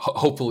Ukraine,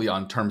 hopefully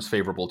on terms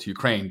favorable to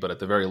Ukraine, but at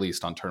the very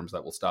least on terms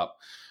that will stop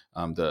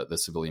the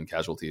civilian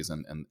casualties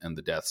and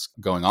the deaths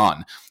going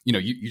on.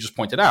 You just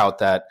pointed out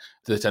that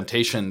the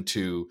temptation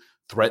to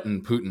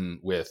threaten Putin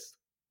with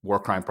war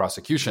crime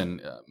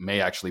prosecution may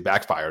actually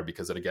backfire,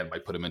 because it again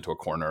might put him into a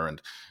corner. And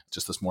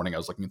just this morning I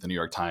was looking at the New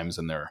York Times,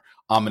 and their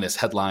ominous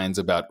headlines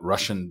about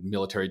Russian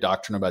military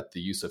doctrine about the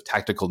use of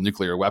tactical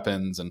nuclear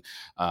weapons, and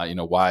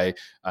why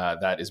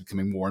that is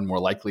becoming more and more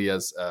likely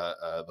as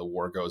the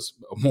war goes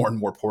more and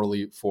more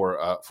poorly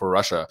for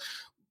Russia.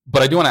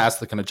 But I do want to ask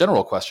the kind of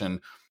general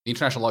question. The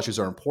international law issues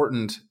are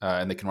important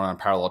and they can run on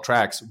parallel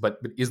tracks, but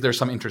is there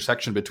some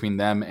intersection between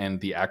them and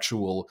the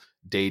actual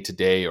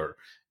day-to-day or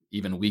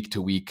even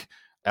week-to-week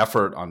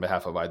effort on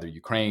behalf of either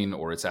Ukraine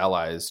or its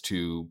allies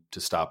to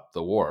stop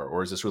the war?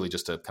 Or is this really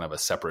just a kind of a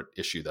separate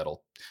issue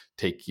that'll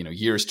take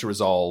years to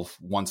resolve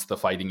once the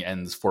fighting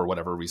ends, for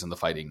whatever reason the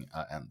fighting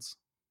ends?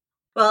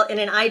 Well, in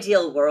an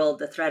ideal world,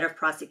 the threat of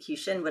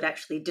prosecution would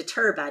actually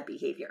deter bad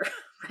behavior,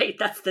 right?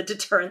 That's the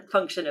deterrent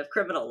function of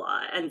criminal law.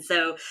 And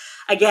so,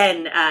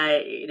 again,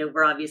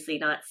 we're obviously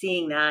not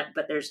seeing that,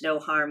 but there's no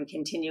harm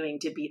continuing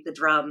to beat the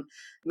drum.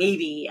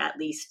 Maybe at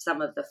least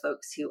some of the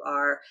folks who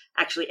are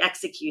actually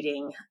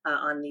executing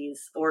on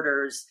these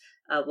orders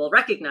will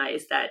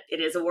recognize that it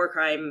is a war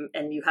crime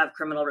and you have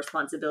criminal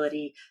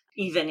responsibility,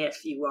 even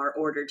if you are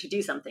ordered to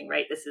do something,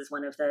 right? This is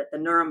one of the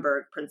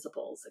Nuremberg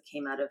principles that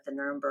came out of the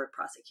Nuremberg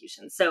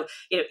prosecution. So,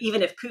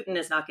 even if Putin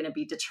is not going to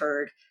be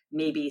deterred,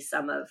 maybe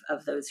some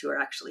of those who are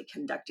actually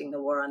conducting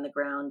the war on the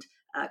ground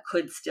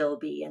could still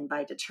be. And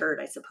by deterred,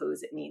 I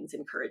suppose it means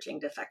encouraging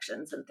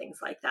defections and things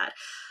like that.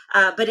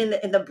 But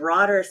in the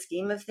broader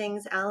scheme of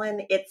things,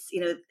 Alan, it's,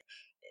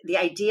 the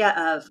idea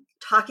of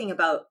talking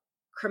about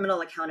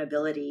criminal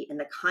accountability in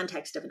the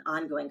context of an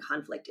ongoing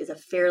conflict is a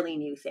fairly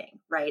new thing,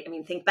 right? I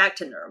mean, think back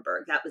to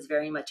Nuremberg. That was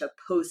very much a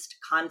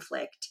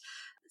post-conflict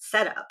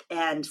setup.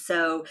 And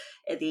so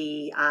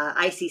the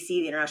ICC,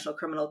 the International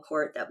Criminal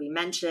Court that we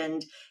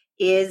mentioned,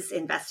 is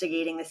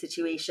investigating the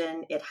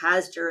situation. It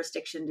has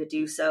jurisdiction to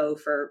do so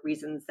for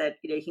reasons that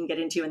you can get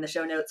into in the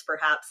show notes,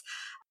 perhaps.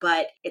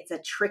 But it's a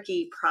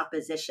tricky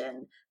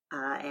proposition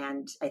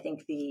And I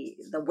think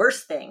the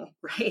worst thing,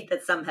 right,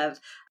 that some have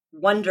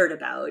wondered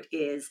about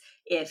is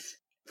if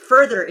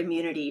further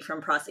immunity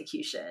from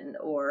prosecution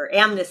or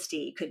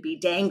amnesty could be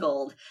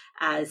dangled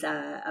as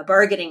a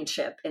bargaining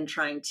chip in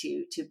trying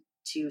to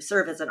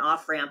serve as an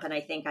off-ramp. And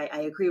I think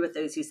I agree with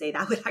those who say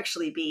that would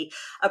actually be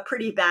a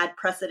pretty bad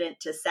precedent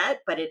to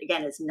set. But it,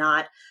 again, is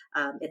not,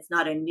 it's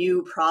not a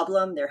new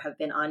problem. There have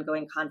been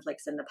ongoing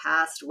conflicts in the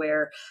past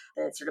where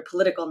the sort of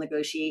political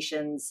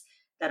negotiations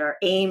that are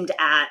aimed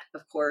at,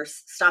 of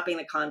course, stopping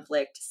the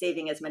conflict,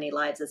 saving as many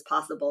lives as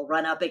possible,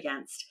 run up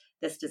against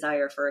this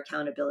desire for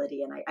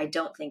accountability. And I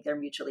don't think they're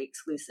mutually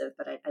exclusive,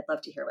 but I'd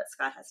love to hear what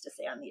Scott has to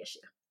say on the issue.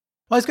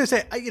 Well, I was going to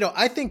say,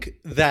 I think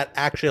that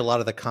actually a lot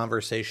of the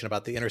conversation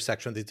about the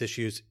intersection of these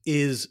issues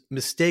is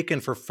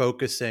mistaken for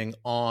focusing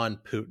on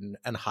Putin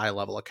and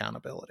high-level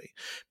accountability,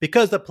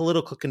 because the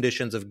political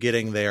conditions of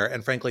getting there,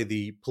 and frankly,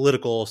 the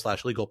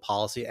political/legal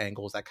policy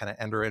angles that kind of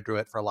enter into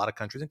it for a lot of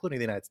countries, including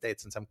the United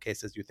States. In some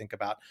cases, you think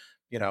about,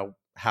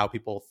 how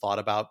people thought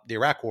about the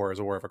Iraq War as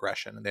a war of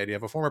aggression, and the idea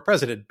of a former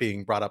president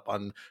being brought up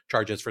on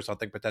charges for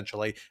something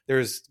potentially.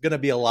 There's going to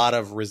be a lot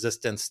of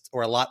resistance,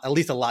 or at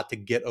least a lot to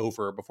get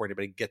over before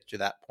anybody gets to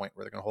that point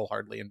where they're going to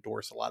wholeheartedly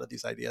endorse a lot of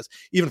these ideas,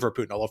 even for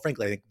Putin. Although,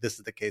 frankly, I think this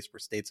is the case where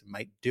states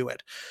might do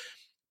it.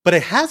 But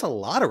it has a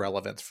lot of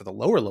relevance for the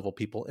lower level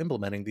people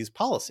implementing these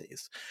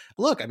policies.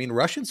 Look,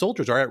 Russian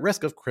soldiers are at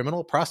risk of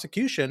criminal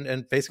prosecution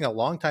and facing a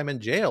long time in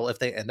jail if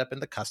they end up in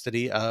the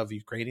custody of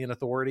Ukrainian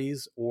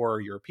authorities or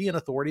European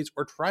authorities,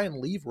 or try and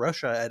leave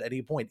Russia at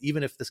any point,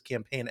 even if this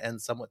campaign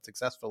ends somewhat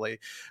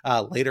successfully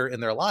later in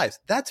their lives.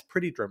 That's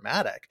pretty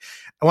dramatic.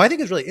 And what I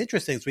think is really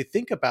interesting is we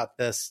think about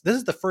this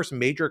is the first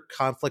major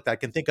conflict I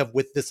can think of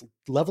with this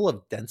level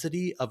of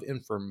density of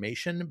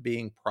information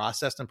being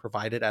processed and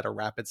provided at a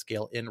rapid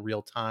scale in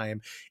real time.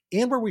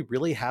 And where we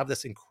really have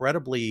this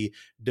incredibly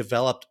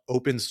developed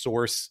open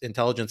source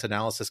intelligence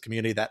analysis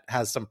community that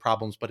has some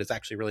problems, but is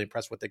actually really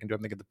impressed with what they can do.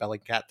 I'm thinking of the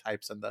Bellingcat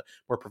types and the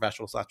more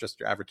professionals, not just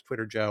your average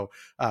Twitter Joe,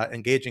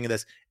 engaging in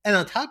this. And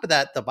on top of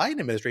that, the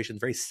Biden administration is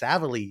very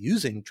savvily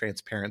using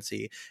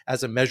transparency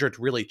as a measure to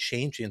really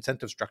change the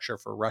incentive structure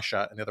for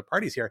Russia and the other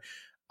parties here.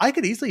 I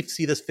could easily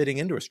see this fitting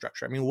into a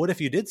structure. What if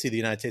you did see the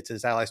United States and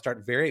its allies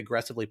start very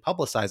aggressively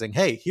publicizing,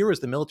 hey, here is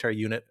the military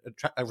unit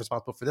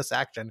responsible for this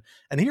action,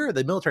 and here are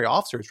the military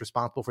officers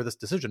responsible for this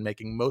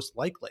decision-making most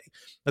likely.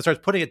 And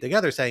starts putting it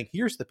together saying,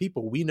 here's the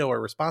people we know are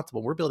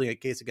responsible. We're building a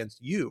case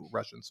against you,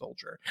 Russian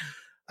soldier.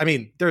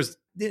 There's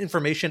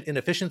information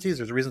inefficiencies.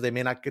 There's reasons they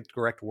may not get the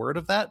correct word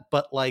of that,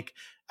 but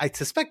I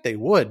suspect they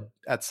would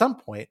at some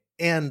point.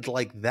 And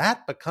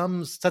that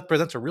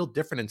presents a real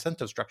different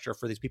incentive structure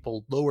for these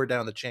people lower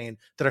down the chain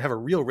that have a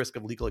real risk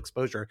of legal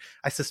exposure.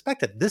 I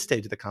suspect at this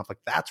stage of the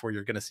conflict, that's where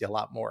you're going to see a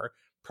lot more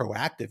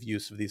proactive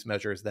use of these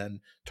measures than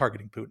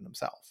targeting Putin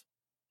himself.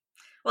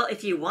 Well,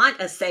 if you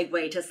want a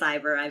segue to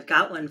cyber, I've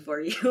got one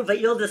for you, but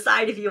you'll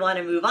decide if you want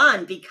to move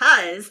on,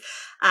 because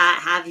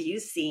have you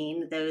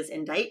seen those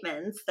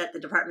indictments that the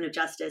Department of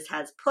Justice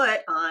has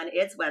put on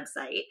its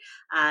website,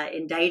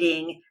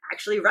 indicting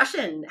actually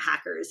Russian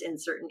hackers in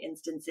certain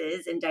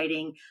instances,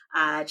 indicting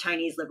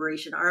Chinese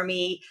Liberation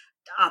Army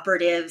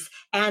operatives,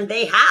 and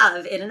they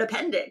have in an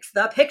appendix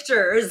the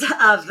pictures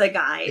of the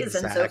guys.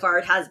 Exactly. And so far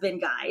it has been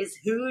guys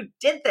who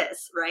did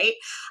this, right?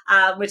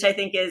 Which I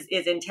think is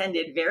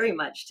intended very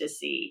much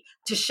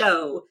to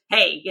show,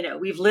 hey,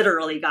 we've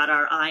literally got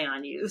our eye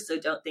on you. So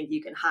don't think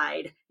you can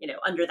hide,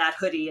 under that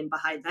hoodie and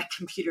behind that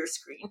computer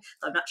screen.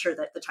 So I'm not sure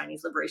that the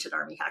Chinese Liberation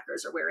Army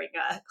hackers are wearing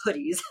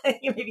hoodies,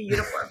 maybe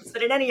uniforms,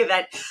 but in any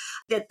event,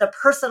 that the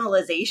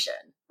personalization,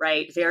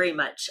 right, very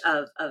much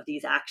of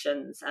these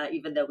actions,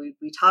 even though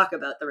we talk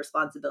about the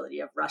responsibility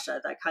of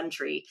Russia, the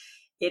country,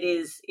 it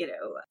is,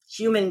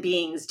 human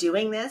beings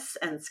doing this.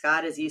 And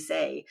Scott, as you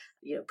say,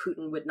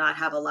 Putin would not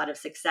have a lot of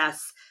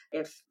success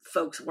if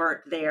folks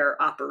weren't there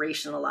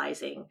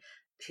operationalizing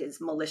his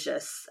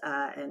malicious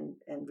and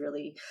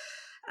really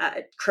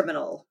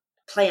criminal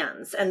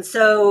plans. And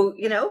so,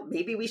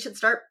 maybe we should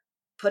start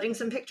putting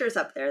some pictures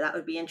up there. That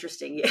would be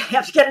interesting. You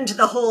have to get into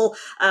the whole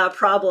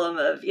problem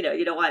of, you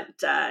don't want,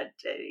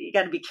 you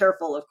got to be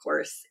careful, of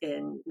course,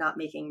 in not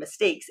making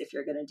mistakes if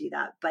you're going to do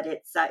that. But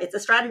it's a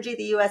strategy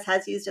the U.S.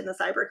 has used in the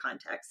cyber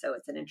context. So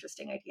it's an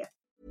interesting idea.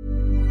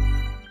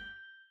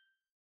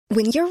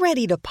 When you're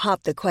ready to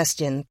pop the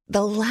question,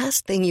 the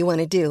last thing you want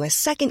to do is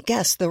second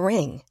guess the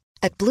ring.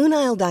 At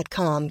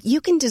BlueNile.com,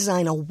 you can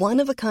design a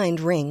one-of-a-kind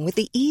ring with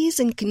the ease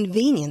and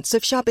convenience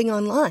of shopping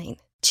online.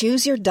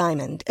 Choose your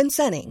diamond and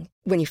setting.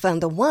 When you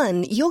find the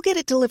one, you'll get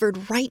it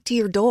delivered right to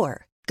your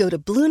door. Go to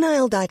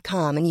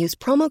BlueNile.com and use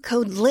promo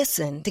code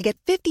LISTEN to get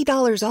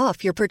 $50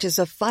 off your purchase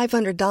of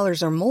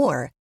 $500 or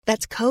more.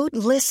 That's code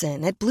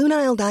LISTEN at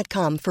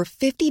BlueNile.com for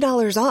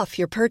 $50 off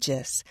your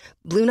purchase.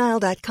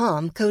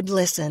 BlueNile.com, code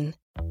LISTEN.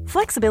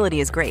 Flexibility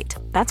is great.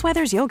 That's why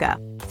there's yoga.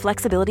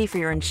 Flexibility for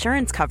your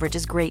insurance coverage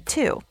is great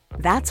too.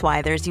 That's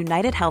why there's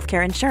United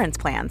Healthcare Insurance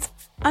Plans.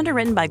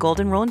 Underwritten by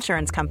Golden Rule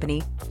Insurance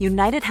Company,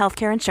 United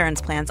Healthcare Insurance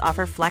Plans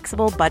offer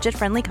flexible,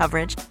 budget-friendly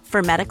coverage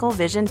for medical,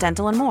 vision,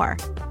 dental, and more.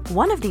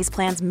 One of these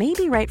plans may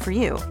be right for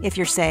you if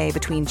you're, say,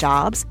 between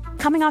jobs,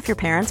 coming off your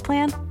parents'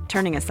 plan,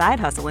 turning a side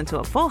hustle into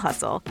a full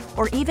hustle,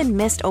 or even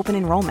missed open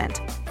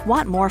enrollment.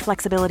 Want more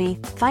flexibility?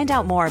 Find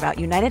out more about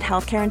United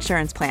Healthcare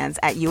Insurance Plans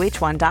at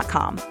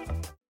uh1.com.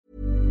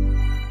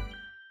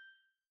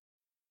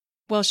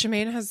 Well,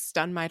 Shemaine has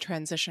done my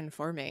transition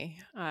for me,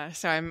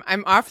 so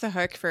I'm off the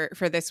hook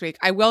for this week.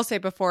 I will say,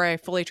 before I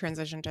fully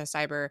transition to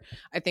cyber,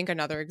 I think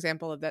another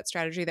example of that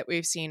strategy that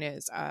we've seen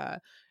is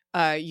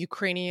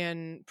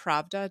Ukrainian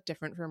Pravda,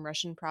 different from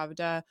Russian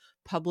Pravda,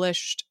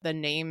 published the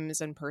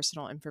names and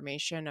personal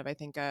information of, I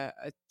think,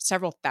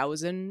 several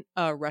thousand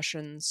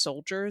Russian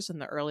soldiers in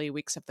the early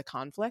weeks of the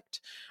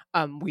conflict.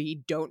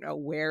 We don't know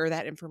where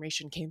that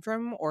information came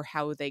from or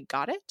how they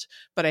got it,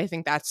 but I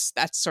think that's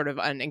sort of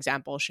an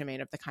example,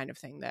 Shemaine, of the kind of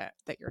thing that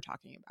you're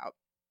talking about.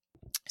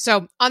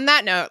 So on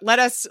that note, let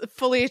us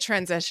fully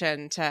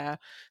transition to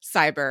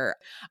cyber.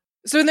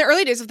 So in the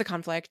early days of the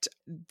conflict,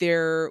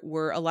 there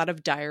were a lot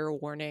of dire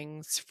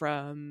warnings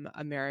from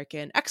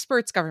American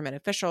experts, government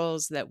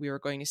officials, that we were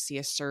going to see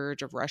a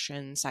surge of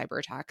Russian cyber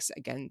attacks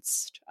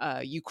against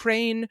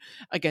Ukraine,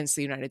 against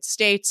the United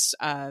States,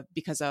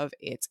 because of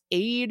its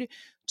aid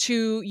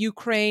to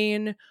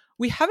Ukraine.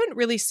 We haven't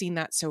really seen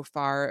that so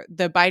far.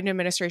 The Biden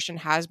administration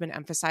has been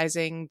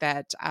emphasizing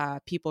that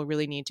people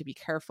really need to be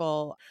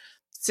careful.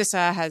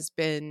 CISA has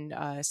been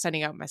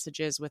sending out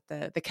messages with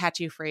the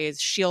catchy phrase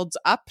 "shields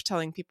up,"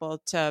 telling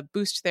people to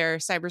boost their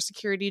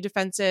cybersecurity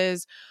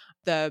defenses.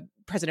 The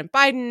President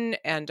Biden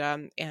and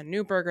Ann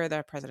Neuberger,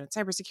 the president's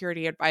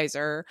cybersecurity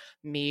advisor,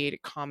 made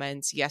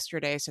comments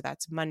yesterday. So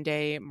that's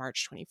Monday,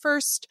 March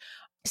 21st,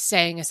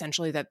 saying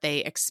essentially that they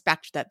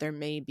expect that there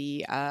may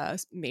be a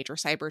major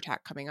cyber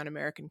attack coming on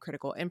American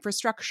critical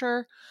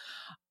infrastructure.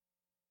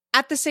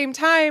 At the same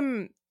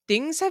time,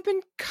 things have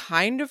been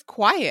kind of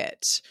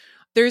quiet.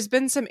 There's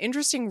been some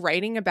interesting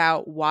writing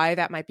about why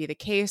that might be the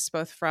case,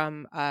 both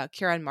from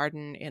Kieran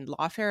Marden in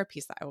Lawfare, a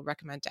piece that I will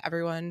recommend to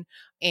everyone,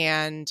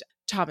 and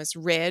Thomas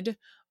Rid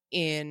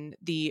in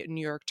the New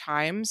York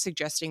Times,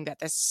 suggesting that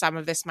some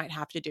of this might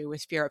have to do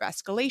with fear of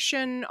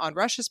escalation on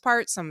Russia's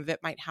part. Some of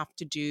it might have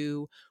to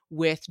do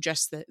with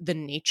just the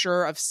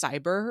nature of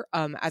cyber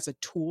as a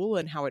tool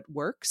and how it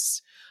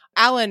works.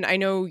 Alan, I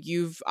know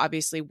you've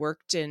obviously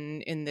worked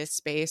in this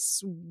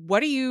space. What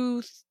do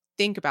you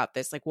think about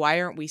this? Like, why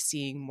aren't we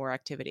seeing more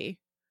activity?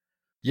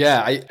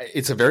 Yeah,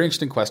 it's a very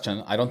interesting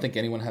question. I don't think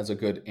anyone has a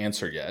good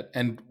answer yet.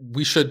 And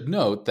we should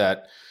note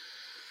that,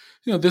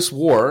 this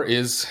war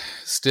is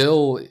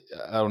still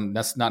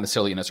not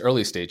necessarily in its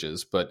early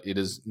stages, but it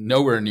is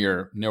nowhere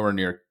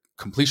near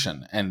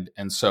completion.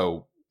 And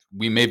so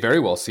we may very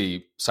well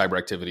see cyber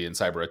activity and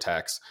cyber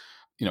attacks,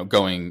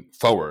 going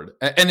forward.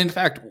 And in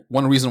fact,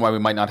 one reason why we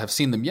might not have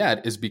seen them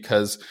yet is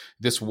because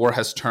this war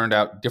has turned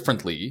out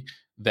differently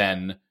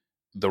than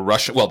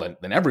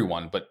than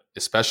everyone, but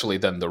especially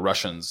than the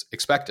Russians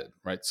expected,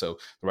 right? So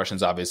the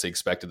Russians obviously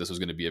expected this was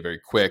going to be a very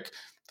quick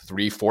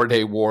 3-4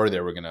 day war. They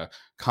were going to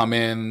come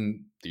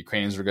in, the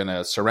Ukrainians were going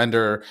to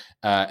surrender.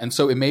 And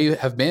so it may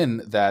have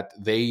been that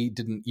they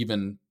didn't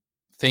even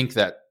think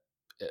that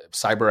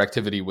cyber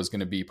activity was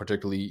going to be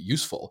particularly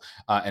useful.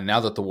 And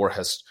now that the war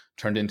has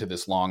turned into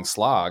this long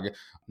slog,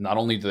 not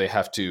only do they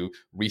have to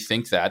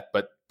rethink that,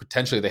 but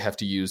potentially they have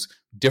to use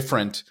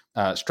different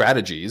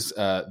strategies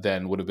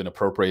than would have been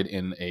appropriate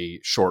in a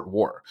short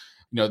war.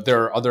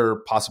 There are other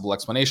possible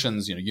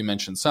explanations. You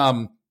mentioned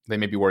some. They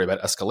may be worried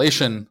about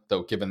escalation,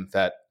 though, given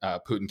that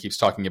Putin keeps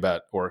talking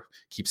about or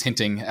keeps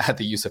hinting at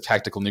the use of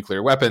tactical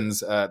nuclear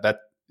weapons, that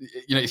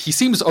he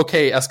seems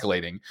okay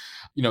escalating.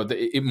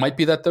 It might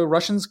be that the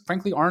Russians,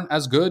 frankly, aren't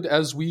as good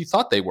as we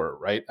thought they were,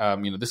 right?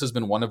 This has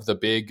been one of the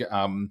big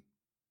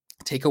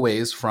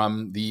takeaways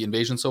from the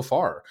invasion so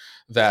far,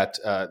 that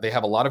they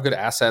have a lot of good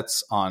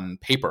assets on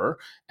paper,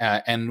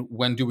 and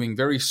when doing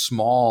very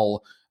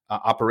small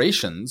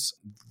operations,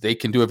 they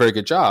can do a very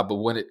good job. But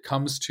when it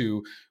comes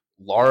to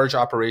large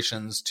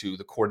operations, to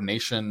the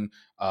coordination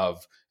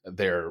of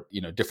their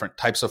different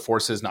types of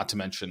forces, not to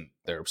mention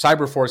their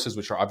cyber forces,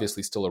 which are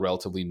obviously still a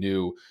relatively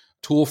new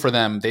tool for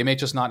them, they may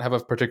just not have a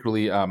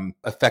particularly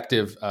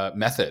effective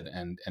method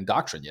and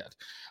doctrine yet.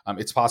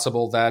 It's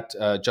possible that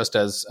just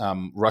as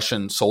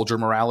Russian soldier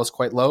morale is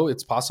quite low,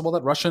 it's possible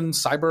that Russian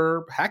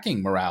cyber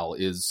hacking morale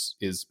is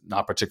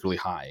not particularly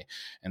high,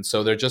 and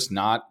so they're just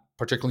not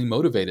particularly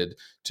motivated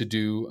to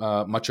do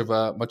much of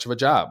a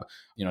job.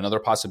 Another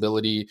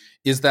possibility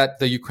is that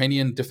the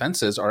Ukrainian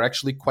defenses are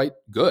actually quite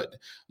good.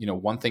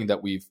 One thing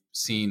that we've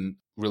seen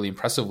really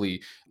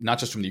impressively, not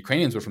just from the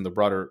Ukrainians, but from the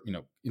broader,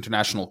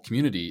 international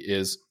community,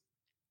 is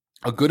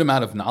a good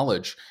amount of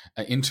knowledge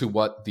into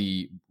what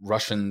the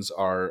Russians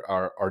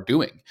are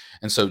doing.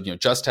 And so,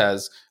 just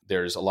as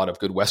there's a lot of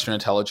good Western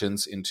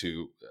intelligence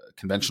into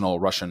conventional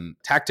Russian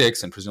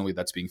tactics, and presumably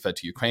that's being fed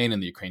to Ukraine,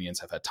 and the Ukrainians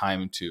have had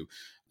time to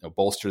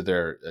bolster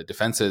their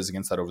defenses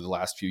against that over the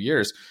last few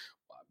years,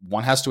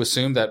 one has to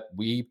assume that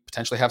we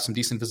potentially have some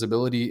decent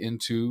visibility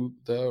into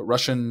the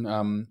Russian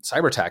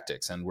cyber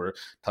tactics, and we're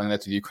telling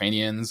that to the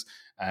Ukrainians.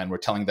 And we're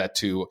telling that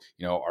to,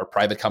 our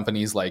private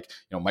companies like,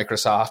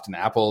 Microsoft and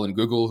Apple and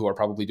Google, who are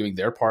probably doing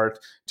their part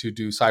to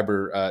do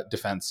cyber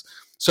defense.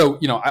 So,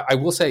 I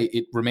will say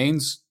it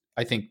remains,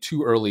 I think,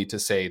 too early to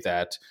say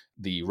that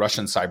the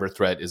Russian cyber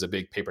threat is a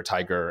big paper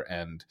tiger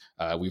and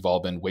we've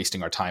all been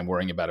wasting our time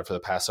worrying about it for the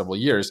past several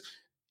years.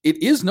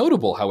 It is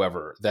notable,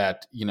 however,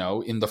 that,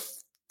 in the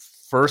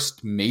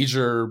first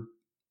major,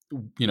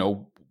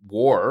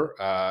 war,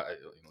 at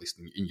least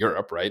in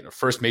Europe, right? The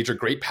first major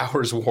great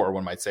powers war,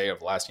 one might say, of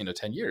the last,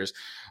 10 years,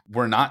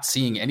 we're not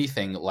seeing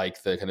anything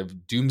like the kind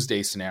of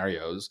doomsday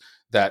scenarios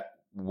that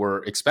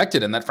were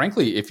expected. And that,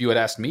 frankly, if you had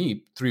asked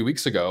me 3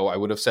 weeks ago, I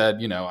would have said,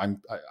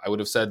 I would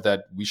have said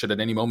that we should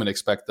at any moment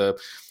expect the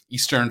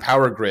Eastern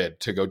power grid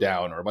to go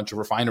down or a bunch of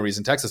refineries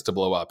in Texas to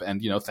blow up.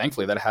 And,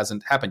 thankfully that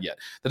hasn't happened yet.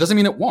 That doesn't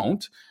mean it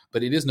won't,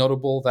 but it is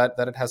notable that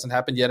it hasn't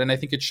happened yet. And I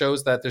think it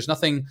shows that there's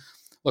nothing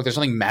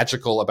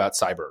magical about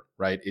cyber,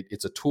 right?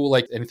 It's a tool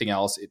like anything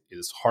else. It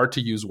is hard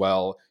to use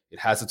well. It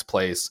has its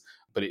place,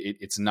 but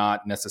it's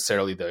not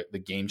necessarily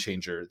the game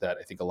changer that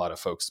I think a lot of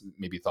folks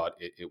maybe thought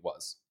it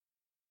was.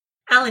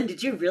 Alan,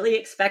 did you really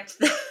expect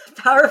the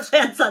power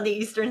plants on the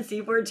Eastern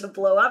Seaboard to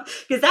blow up?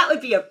 Because that would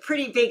be a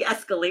pretty big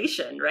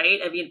escalation, right?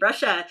 I mean,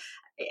 Russia...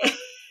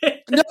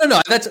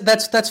 No.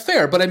 That's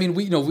fair. But I mean,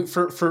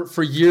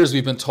 for years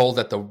we've been told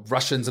that the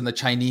Russians and the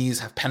Chinese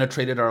have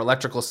penetrated our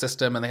electrical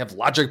system and they have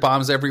logic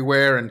bombs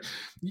everywhere. And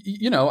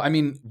I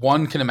mean,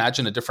 one can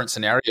imagine a different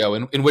scenario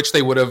in which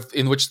they would have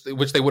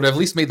at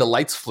least made the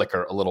lights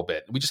flicker a little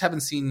bit. We just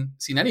haven't seen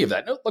any of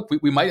that. No, look,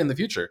 we might in the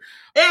future.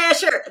 Yeah,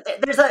 sure.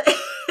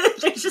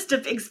 There's just a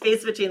big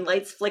space between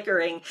lights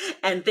flickering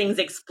and things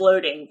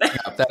exploding.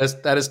 Yeah,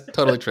 that is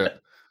totally true.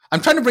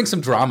 I'm trying to bring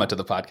some drama to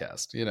the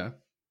podcast,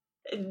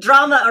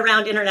 Drama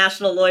around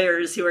international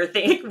lawyers who are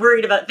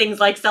worried about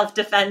things like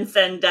self-defense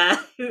and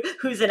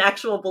who's an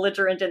actual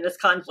belligerent in this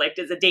conflict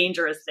is a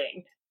dangerous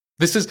thing.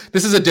 This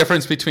is a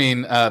difference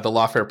between the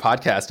Lawfare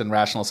podcast and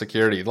Rational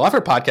Security. The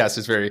Lawfare podcast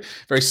is very,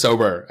 very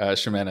sober,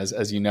 Chimène,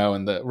 as you know,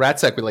 and the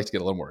RatSec we'd like to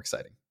get a little more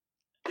exciting.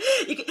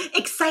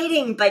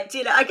 Exciting, but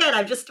again,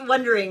 I'm just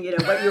wondering,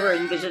 what you were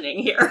envisioning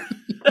here.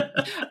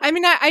 I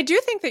mean, I do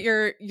think that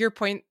your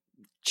point,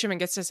 Chimène,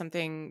 gets to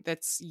something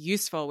that's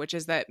useful, which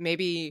is that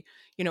maybe,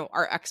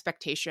 our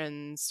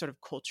expectations sort of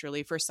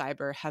culturally for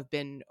cyber have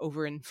been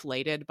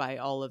overinflated by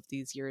all of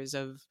these years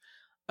of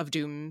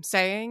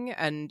doomsaying.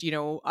 And,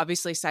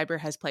 obviously cyber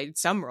has played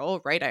some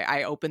role, right?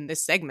 I opened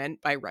this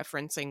segment by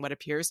referencing what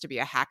appears to be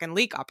a hack and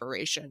leak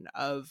operation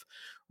of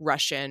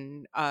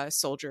Russian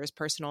soldiers'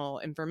 personal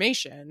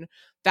information.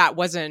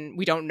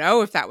 We don't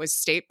know if that was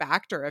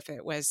state-backed or if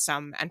it was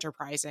some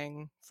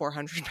enterprising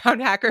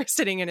 400-pound hacker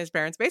sitting in his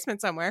parents'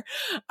 basement somewhere.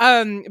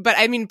 But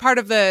I mean, part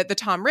of the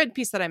Tom Rid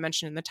piece that I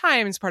mentioned in the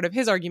Times, part of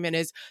his argument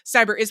is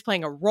cyber is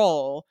playing a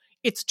role.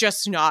 It's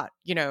just not,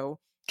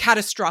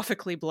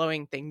 catastrophically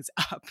blowing things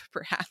up,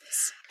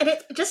 perhaps. And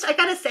it's just, I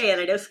gotta say, and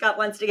I know Scott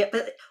wants to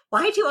but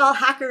why do all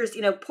hackers,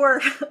 poor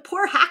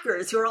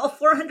hackers who are all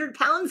 400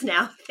 pounds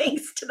now,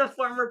 thanks to the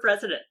former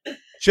president?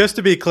 Just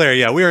to be clear,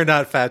 yeah, we are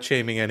not fat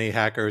shaming any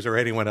hackers or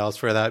anyone else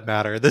for that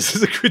matter. This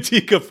is a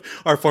critique of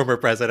our former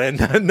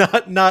president,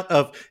 not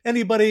of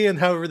anybody and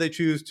however they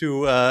choose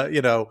to,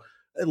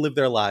 live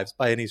their lives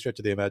by any stretch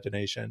of the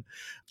imagination.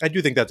 I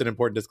do think that's an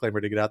important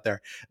disclaimer to get out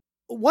there.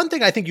 One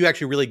thing I think you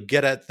actually really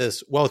get at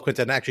this well,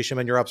 Quinta, and actually,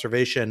 Chimène, your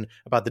observation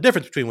about the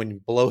difference between when you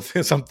blow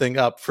something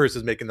up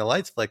versus making the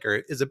lights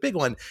flicker is a big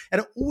one.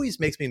 And it always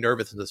makes me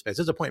nervous in this space.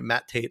 There's a point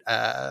Matt Tate,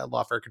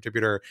 Lawfare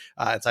contributor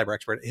and cyber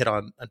expert, hit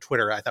on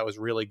Twitter I thought was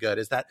really good,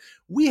 is that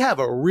we have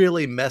a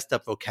really messed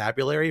up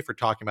vocabulary for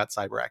talking about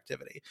cyber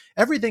activity.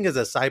 Everything is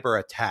a cyber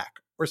attack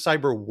or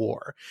cyber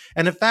war.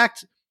 And in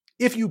fact,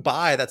 if you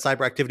buy that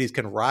cyber activities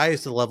can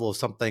rise to the level of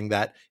something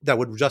that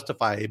would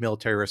justify a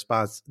military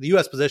response, the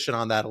U.S. position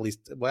on that, at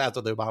least as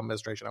of the Obama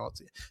administration, I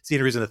don't see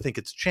any reason to think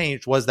it's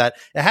changed, was that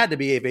it had to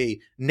be of a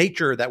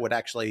nature that would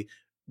actually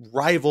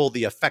rival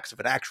the effects of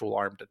an actual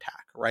armed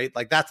attack, right?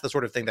 Like that's the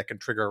sort of thing that can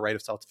trigger a right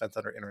of self-defense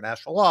under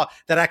international law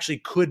that actually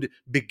could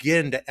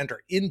begin to enter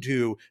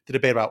into the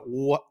debate about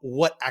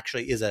what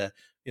actually is a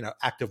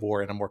active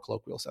war in a more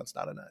colloquial sense,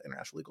 not in an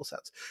international legal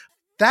sense.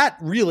 That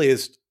really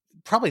is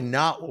probably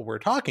not what we're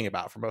talking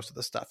about for most of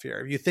the stuff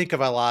here. If you think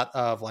of a lot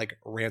of like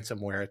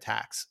ransomware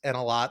attacks and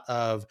a lot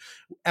of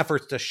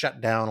efforts to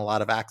shut down a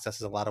lot of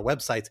accesses, a lot of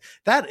websites,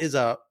 that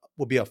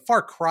would be a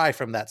far cry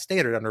from that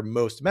standard under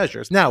most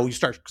measures. Now you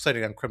start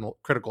citing on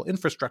critical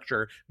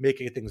infrastructure,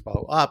 making things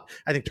blow up.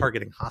 I think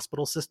targeting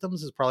hospital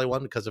systems is probably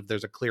one because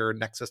there's a clear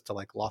nexus to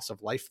like loss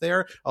of life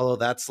there. Although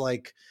that's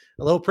like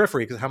a little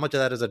periphery because how much of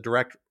that is a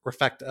direct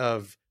effect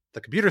of the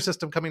computer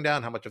system coming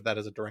down, how much of that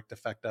is a direct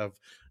effect of,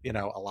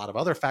 a lot of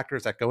other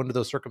factors that go into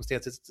those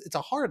circumstances. It's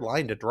a hard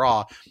line to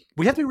draw.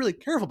 We have to be really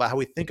careful about how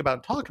we think about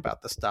and talk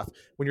about this stuff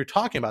when you're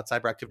talking about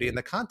cyber activity in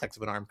the context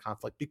of an armed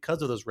conflict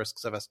because of those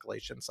risks of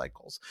escalation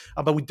cycles.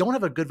 But we don't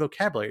have a good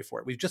vocabulary for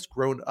it. We've just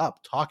grown up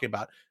talking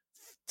about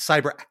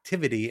cyber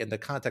activity in the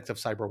context of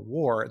cyber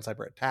war and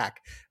cyber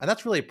attack. And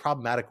that's really a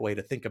problematic way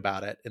to think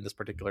about it in this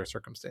particular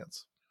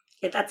circumstance.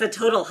 That's a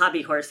total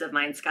hobby horse of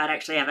mine, Scott.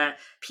 Actually, I have a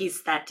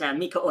piece that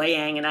Mika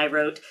Oyang and I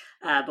wrote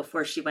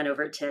before she went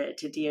over to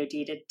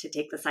DoD to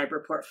take the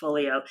cyber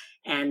portfolio.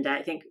 And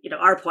I think,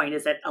 our point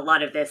is that a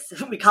lot of this,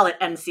 we call it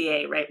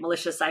MCA, right?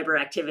 Malicious cyber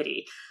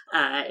activity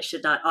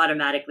should not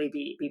automatically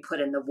be put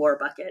in the war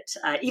bucket,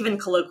 even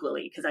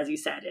colloquially, because as you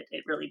said,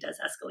 it really does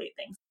escalate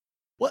things.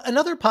 Well,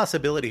 another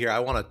possibility here I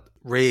want to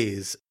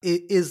raise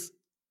is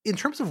in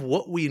terms of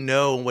what we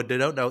know and what they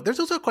don't know. There's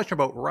also a question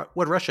about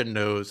what Russia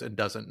knows and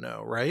doesn't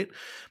know, right?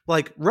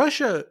 Like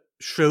Russia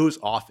shows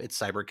off its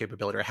cyber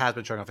capability, or has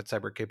been showing off its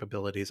cyber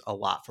capabilities a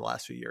lot for the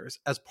last few years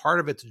as part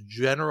of its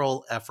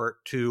general effort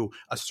to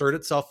assert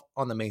itself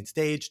on the main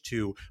stage,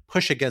 to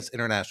push against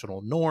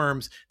international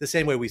norms, the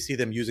same way we see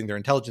them using their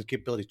intelligence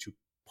capability to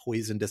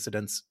poison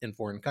dissidents in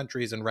foreign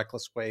countries in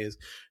reckless ways.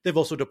 They've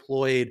also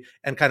deployed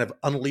and kind of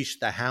unleashed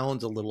the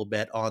hounds a little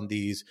bit on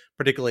these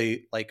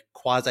particularly like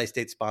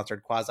quasi-state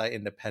sponsored,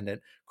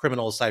 quasi-independent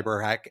criminal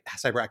cyber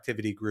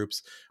activity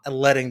groups, and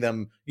letting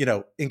them,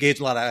 engage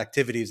in a lot of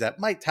activities that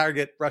might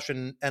target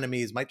Russian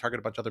enemies, might target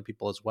a bunch of other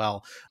people as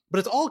well. But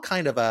it's all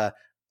kind of a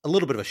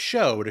little bit of a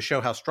show to show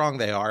how strong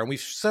they are. And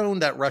we've shown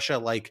that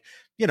Russia,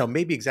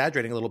 maybe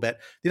exaggerating a little bit.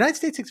 The United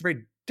States takes a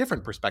very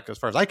different perspective as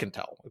far as I can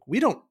tell.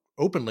 We don't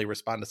openly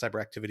respond to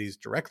cyber activities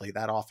directly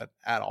that often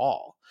at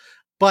all.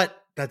 But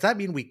does that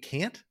mean we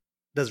can't?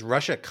 Does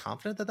Russia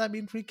confident that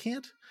means we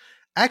can't?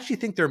 I actually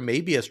think there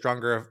may be a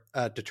stronger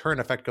deterrent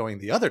effect going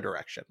the other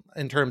direction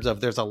in terms of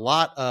there's a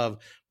lot of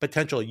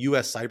potential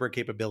U.S. cyber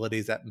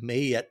capabilities that may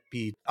yet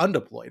be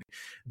undeployed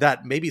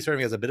that may be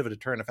serving as a bit of a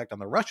deterrent effect on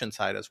the Russian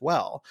side as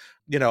well.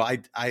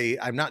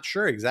 I'm not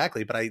sure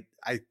exactly, but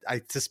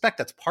I suspect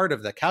that's part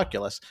of the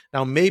calculus.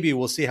 Now, maybe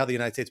we'll see how the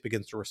United States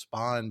begins to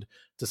respond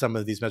to some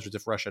of these measures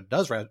if Russia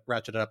does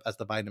ratchet it up, as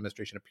the Biden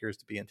administration appears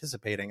to be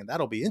anticipating. And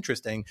that'll be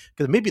interesting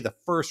because it may be the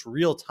first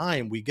real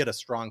time we get a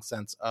strong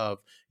sense of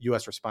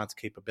U.S. response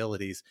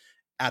capabilities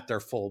at their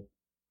full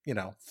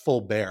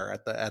bear,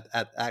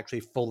 at actually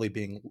fully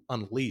being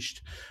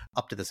unleashed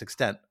up to this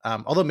extent.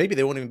 Although maybe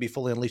they won't even be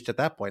fully unleashed at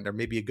that point. There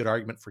may be a good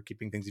argument for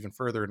keeping things even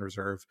further in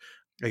reserve,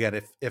 again,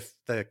 if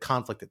the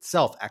conflict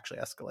itself actually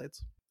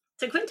escalates.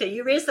 So Quinta,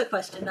 you raised the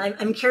question.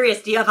 I'm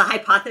curious, do you have a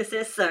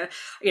hypothesis, or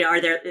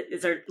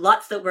is there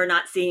lots that we're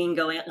not seeing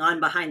going on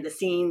behind the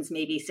scenes,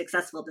 maybe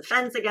successful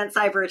defense against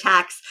cyber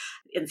attacks?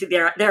 And so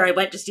there I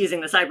went just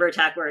using the cyber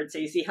attack word, so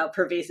you see how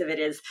pervasive it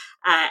is.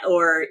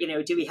 Or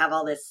do we have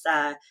all this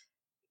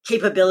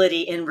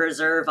capability in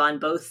reserve on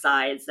both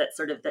sides, that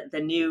sort of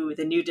the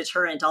new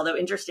deterrent, although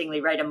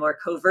interestingly, right, a more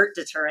covert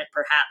deterrent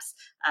perhaps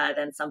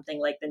than something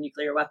like the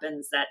nuclear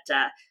weapons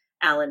that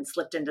Alan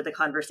slipped into the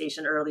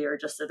conversation earlier,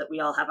 just so that we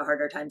all have a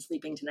harder time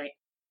sleeping tonight.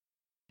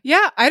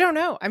 Yeah, I don't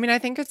know. I mean, I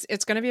think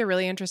it's going to be a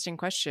really interesting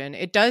question.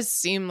 It does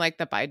seem like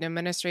the Biden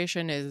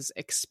administration is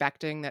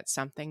expecting that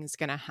something's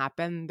going to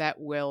happen that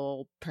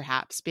will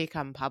perhaps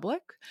become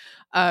public.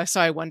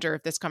 So I wonder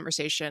if this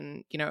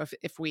conversation,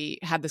 if we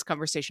had this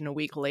conversation a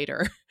week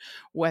later,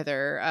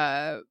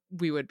 whether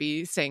we would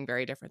be saying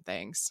very different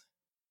things.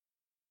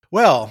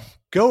 Well,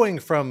 going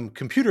from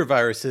computer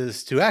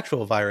viruses to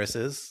actual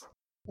viruses,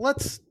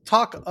 let's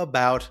talk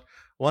about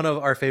one of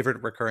our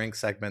favorite recurring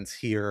segments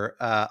here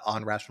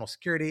on Rational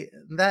Security.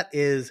 That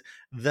is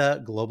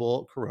the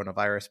global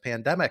coronavirus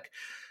pandemic.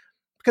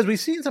 Because we've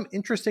seen some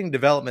interesting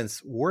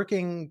developments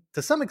working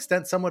to some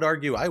extent, I would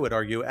argue,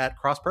 at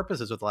cross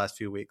purposes with the last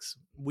few weeks.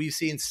 We've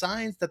seen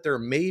signs that there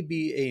may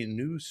be a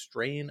new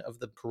strain of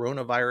the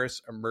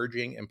coronavirus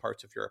emerging in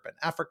parts of Europe and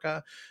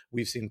Africa.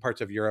 We've seen parts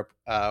of Europe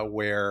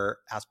where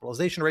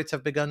hospitalization rates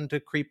have begun to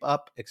creep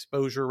up,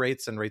 exposure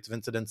rates and rates of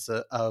incidence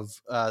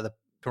of the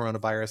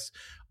coronavirus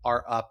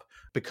are up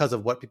because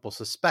of what people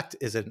suspect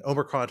is an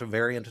Omicron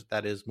variant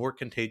that is more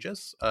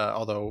contagious,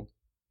 although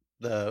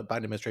the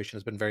Biden administration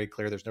has been very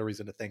clear there's no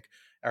reason to think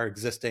our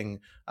existing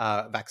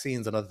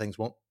vaccines and other things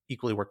won't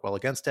equally work well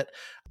against it.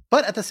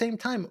 But at the same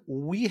time,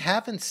 we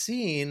haven't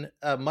seen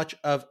much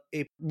of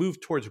a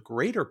move towards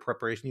greater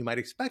preparation you might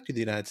expect in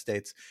the United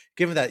States,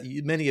 given that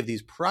many of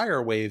these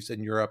prior waves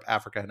in Europe,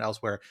 Africa, and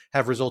elsewhere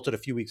have resulted a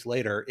few weeks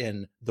later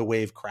in the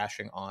wave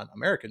crashing on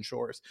American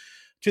shores.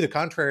 To the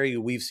contrary,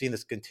 we've seen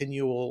this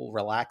continual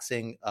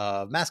relaxing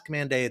of mask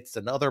mandates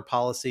and other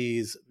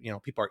policies.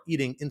 People are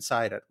eating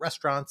inside at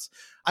restaurants.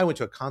 I went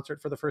to a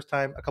concert for the first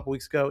time a couple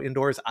weeks ago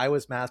indoors. I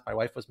was masked. My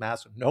wife was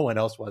masked. No one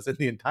else was in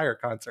the entire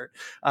concert,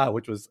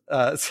 which was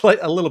a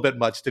little bit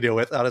much to deal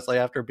with, honestly,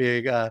 after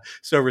being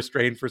so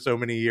restrained for so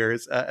many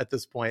years at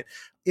this point.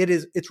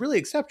 It's really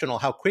exceptional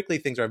how quickly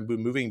things are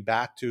moving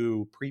back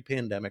to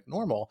pre-pandemic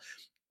normal,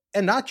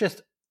 and not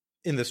just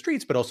in the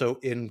streets, but also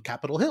in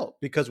Capitol Hill,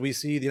 because we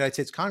see the United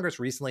States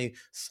Congress recently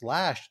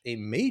slashed a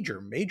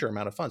major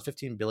amount of funds,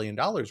 $15 billion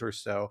or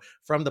so,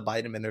 from the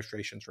Biden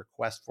administration's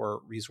request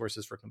for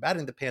resources for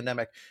combating the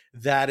pandemic.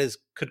 That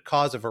could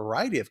cause a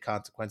variety of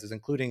consequences,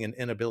 including an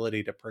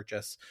inability to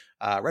purchase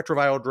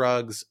retroviral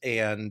drugs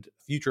and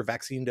future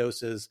vaccine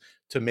doses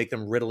to make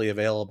them readily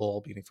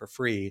available, meaning for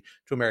free,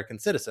 to American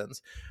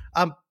citizens.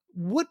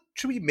 what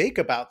should we make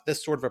about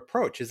this sort of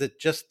approach? Is it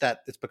just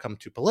that it's become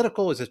too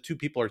political? Is it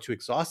people are too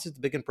exhausted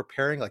to begin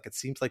preparing like it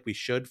seems like we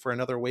should for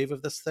another wave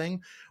of this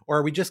thing? Or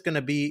are we just going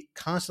to be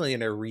constantly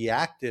in a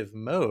reactive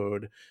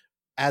mode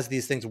as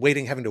these things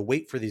having to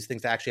wait for these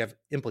things to actually have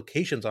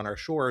implications on our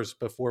shores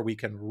before we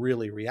can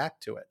really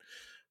react to it?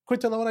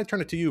 Quinta, why don't I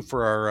turn it to you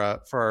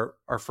for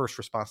our first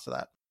response to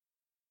that?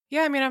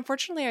 Yeah, I mean,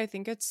 unfortunately, I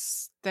think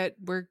it's that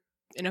we're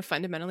in a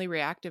fundamentally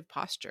reactive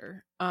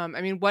posture. I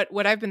mean,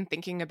 what I've been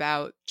thinking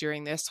about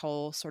during this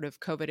whole sort of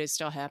COVID is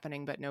still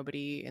happening, but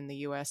nobody in the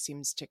U.S.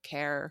 seems to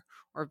care,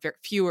 or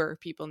fewer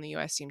people in the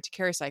U.S. seem to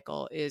care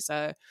cycle is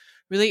a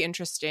really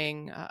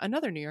interesting,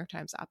 another New York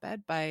Times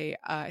op-ed by,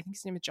 I think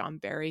his name is John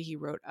Barry. He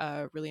wrote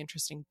a really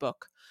interesting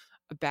book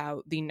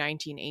about the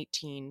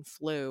 1918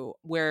 flu,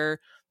 where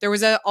there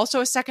was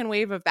also a second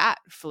wave of that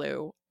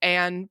flu,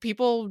 and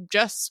people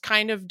just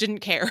kind of didn't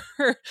care.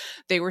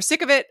 They were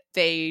sick of it.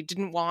 They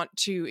didn't want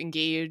to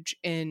engage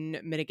in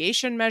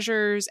mitigation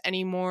measures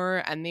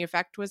anymore, and the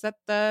effect was that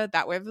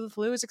that wave of the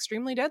flu is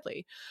extremely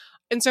deadly.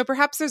 And so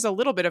perhaps there's a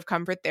little bit of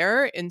comfort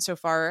there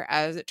insofar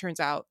as it turns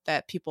out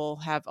that people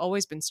have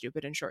always been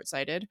stupid and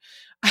short-sighted.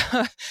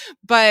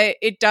 But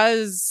it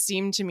does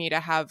seem to me to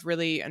have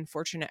really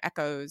unfortunate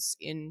echoes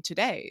in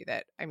today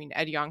that, I mean,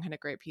 Ed Yong had a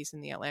great piece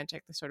in The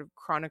Atlantic, the sort of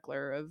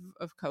chronicler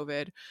of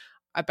COVID,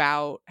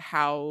 about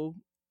how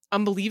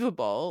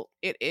unbelievable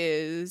it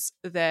is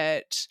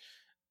that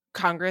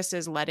Congress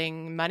is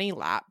letting money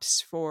lapse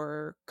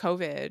for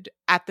COVID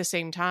at the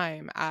same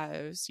time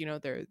as, you know,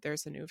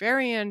 there's a new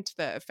variant.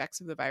 The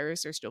effects of the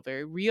virus are still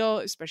very real,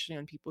 especially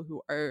on people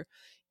who are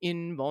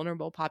in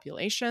vulnerable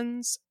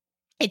populations.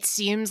 It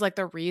seems like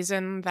the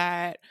reason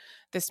that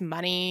this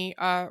money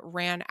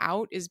ran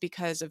out is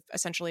because of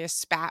essentially a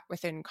spat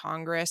within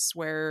Congress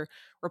where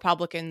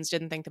Republicans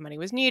didn't think the money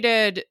was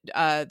needed.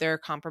 Their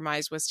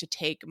compromise was to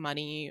take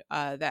money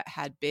that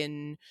had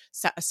been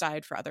set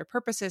aside for other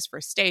purposes for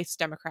states.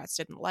 Democrats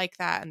didn't like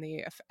that. And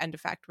the end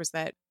effect was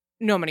that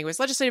no money was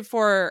legislated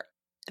for.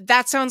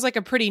 That sounds like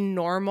a pretty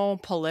normal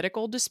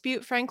political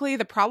dispute, frankly.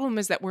 The problem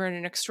is that we're in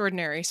an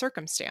extraordinary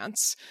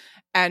circumstance.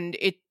 And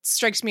it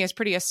strikes me as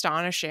pretty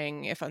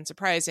astonishing, if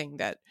unsurprising,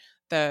 that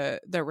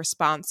the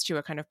response to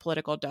a kind of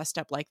political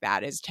dust-up like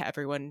that is to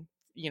everyone,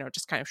 you know,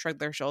 just kind of shrug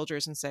their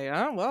shoulders and say,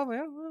 oh, well,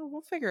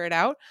 we'll figure it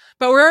out.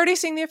 But we're already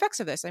seeing the effects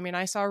of this. I mean,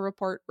 I saw a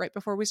report right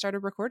before we started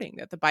recording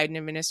that the Biden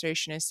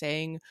administration is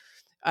saying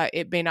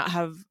it may not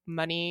have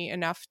money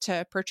enough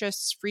to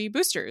purchase free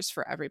boosters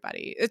for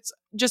everybody. It's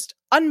just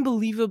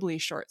unbelievably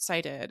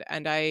short-sighted.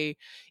 And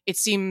it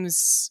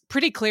seems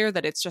pretty clear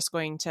that it's just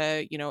going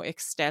to, you know,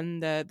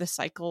 extend the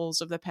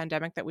cycles of the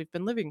pandemic that we've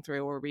been living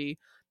through, where we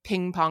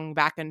ping pong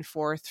back and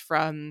forth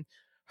from,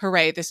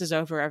 hooray, this is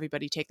over,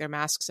 everybody take their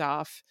masks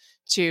off,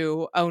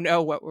 to, oh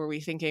no, what were we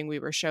thinking? We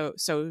were so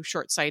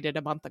short-sighted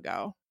a month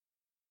ago.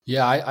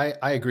 Yeah,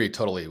 I agree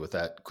totally with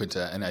that,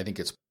 Quinta. And I think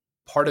it's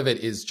part of it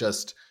is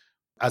just,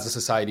 as a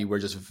society, we're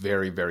just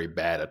very, very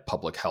bad at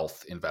public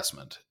health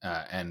investment.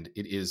 And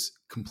it is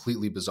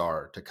completely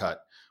bizarre to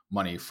cut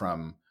money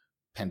from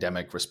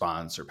pandemic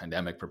response or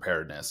pandemic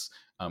preparedness,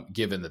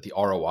 given that the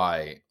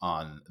ROI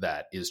on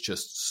that is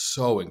just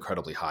so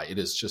incredibly high. It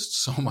is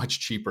just so much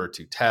cheaper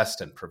to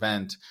test and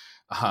prevent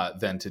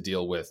than to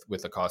deal with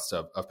the costs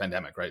of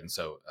pandemic, right? And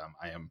so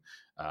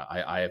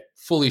I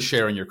fully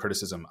share in your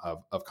criticism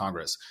of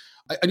Congress.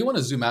 I do want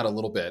to zoom out a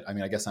little bit. I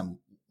mean, I guess I'm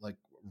like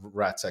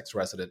RatSec's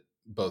resident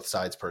both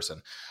sides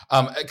person,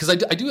 because I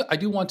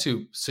do want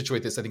to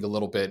situate this, I think, a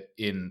little bit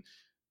in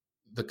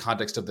the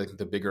context of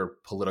the bigger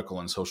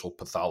political and social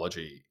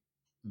pathology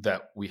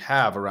that we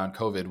have around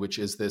COVID, which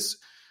is this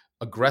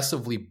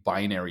aggressively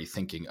binary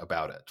thinking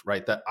about it,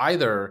 right? That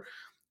either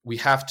we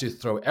have to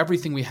throw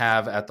everything we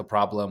have at the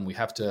problem, we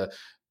have to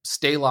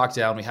stay locked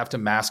down, we have to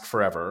mask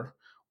forever,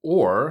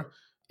 or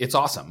it's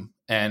awesome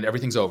and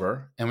everything's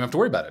over and we don't have to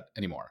worry about it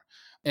anymore.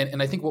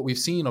 And I think what we've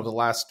seen over the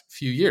last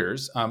few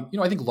years,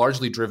 I think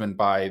largely driven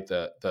by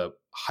the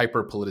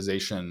hyper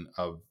politicization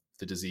of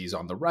the disease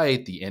on the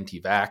right, the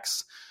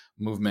anti-vax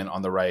movement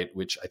on the right,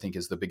 which I think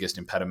is the biggest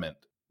impediment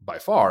by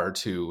far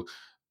to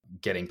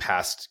getting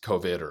past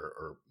COVID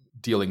or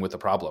dealing with the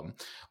problem.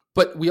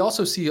 But we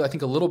also see, I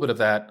think, a little bit of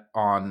that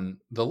on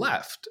the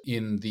left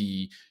in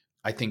the,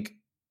 I think,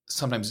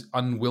 sometimes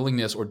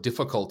unwillingness or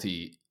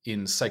difficulty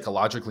in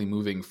psychologically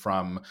moving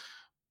from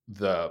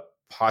the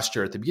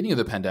posture at the beginning of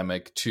the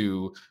pandemic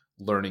to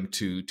learning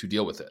to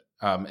deal with it.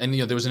 And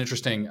there was an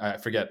interesting, I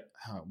forget,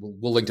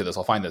 we'll link to this.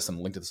 I'll find this and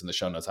link to this in the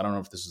show notes. I don't know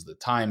if this is the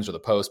Times or the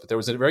Post, but there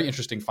was a very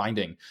interesting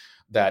finding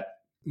that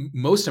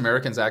most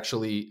Americans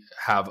actually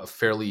have a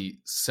fairly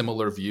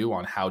similar view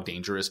on how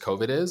dangerous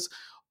COVID is,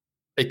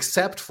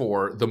 except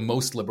for the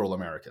most liberal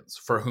Americans,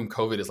 for whom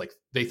COVID is like,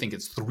 they think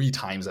it's 3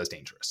 times as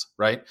dangerous,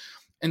 right?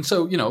 And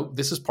so,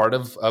 this is part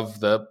of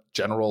the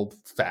general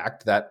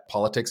fact that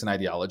politics and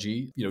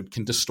ideology,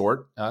 can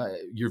distort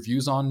your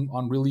views on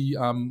really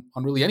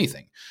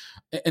anything.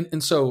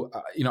 And so,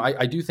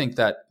 I do think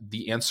that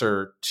the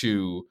answer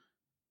to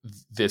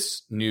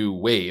this new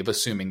wave,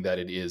 assuming that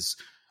it is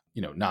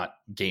not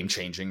game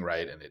changing,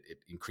 right? And it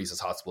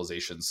increases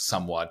hospitalizations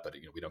somewhat, but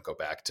we don't go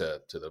back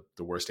to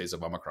the worst days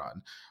of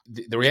Omicron.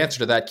 The answer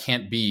to that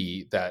can't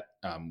be that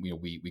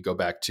we go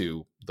back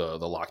to the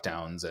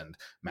lockdowns and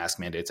mask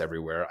mandates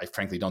everywhere. I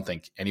frankly don't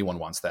think anyone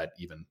wants that.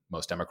 Even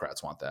most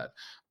Democrats want that.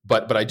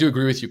 But I do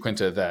agree with you,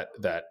 Quinta,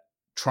 that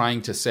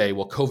trying to say,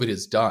 well, COVID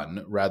is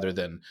done, rather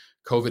than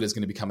COVID is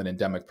going to become an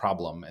endemic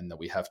problem, and that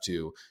we have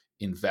to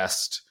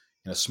invest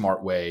in a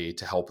smart way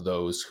to help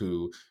those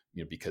who,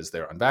 because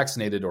they're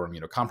unvaccinated or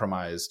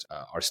immunocompromised,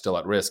 are still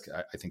at risk.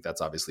 I think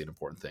that's obviously an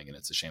important thing, and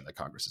it's a shame that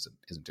Congress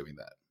isn't doing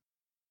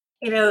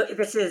that.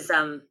 This is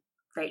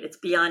right. It's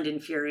beyond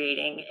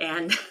infuriating,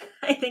 and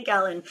I think,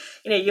 Alan,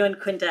 you and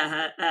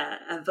Quinta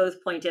have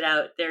both pointed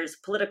out there's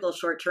political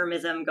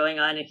short-termism going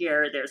on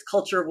here. There's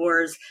culture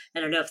wars.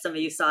 I don't know if some of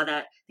you saw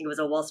that. I think it was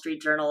a Wall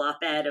Street Journal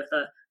op-ed of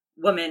the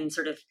woman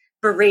sort of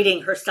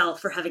berating herself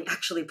for having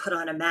actually put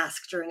on a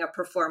mask during a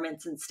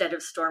performance instead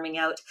of storming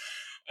out.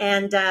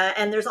 And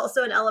there's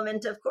also an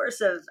element, of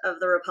course, of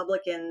the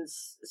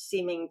Republicans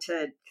seeming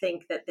to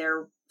think that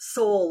their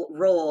sole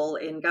role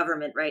in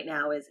government right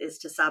now is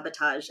to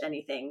sabotage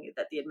anything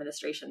that the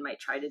administration might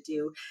try to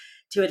do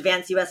to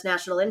advance U.S.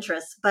 national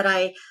interests. But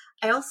I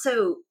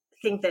also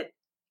think that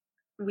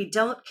we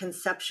don't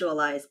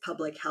conceptualize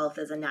public health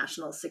as a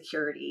national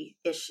security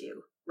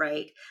issue,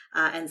 right?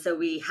 And so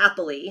we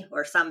happily,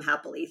 or some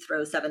happily,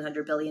 throw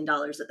 $700 billion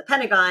at the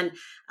Pentagon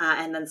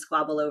and then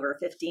squabble over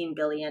 $15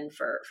 billion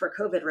for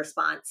COVID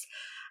response.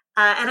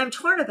 And I'm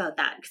torn about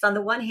that, because on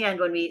the one hand,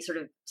 when we sort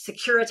of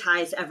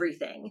securitize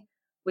everything,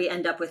 we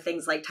end up with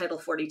things like Title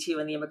 42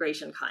 in the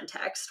immigration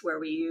context, where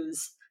we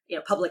use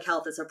public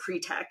health as a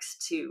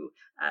pretext to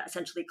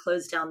essentially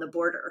close down the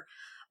border.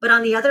 But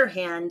on the other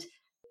hand,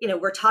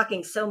 we're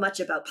talking so much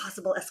about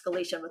possible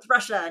escalation with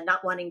Russia and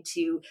not wanting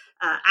to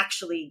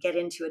actually get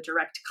into a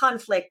direct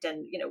conflict.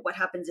 And, what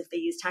happens if they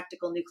use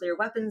tactical nuclear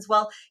weapons?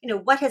 Well,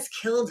 what has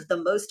killed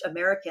the most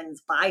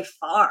Americans by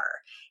far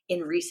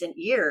in recent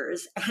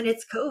years? And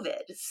it's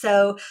COVID.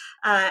 So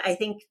I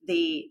think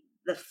the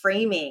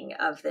framing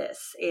of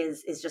this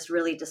is just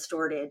really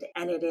distorted.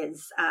 And it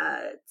is,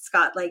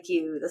 Scott, like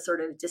you, the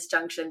sort of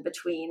disjunction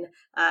between,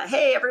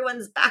 hey,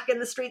 everyone's back in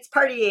the streets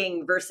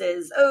partying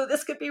versus, oh,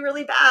 this could be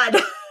really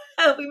bad.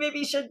 We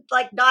maybe should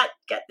not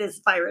get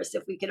this virus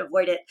if we can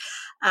avoid it.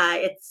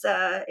 It's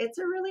a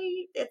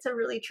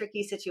really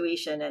tricky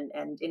situation,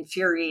 and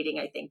infuriating,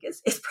 I think,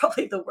 is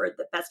probably the word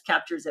that best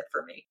captures it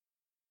for me.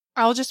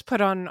 I'll just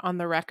put on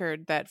the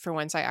record that for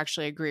once I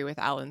actually agree with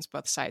Alan's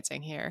both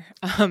sidesing here.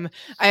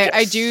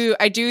 I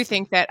do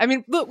think that,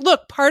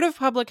 look, part of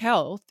public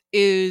health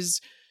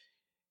is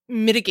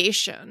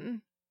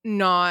mitigation,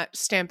 not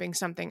stamping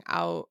something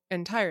out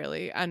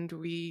entirely. And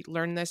we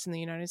learned this in the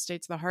United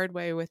States the hard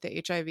way with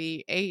the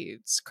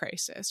HIV/AIDS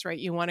crisis, right?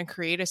 You want to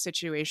create a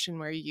situation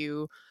where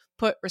you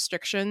put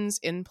restrictions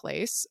in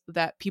place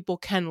that people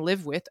can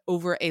live with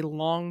over a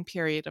long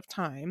period of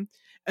time,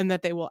 and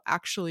that they will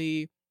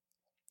actually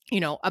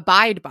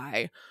abide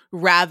by,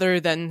 rather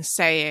than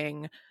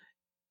saying,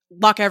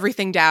 lock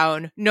everything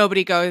down,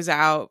 nobody goes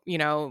out,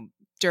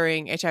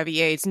 during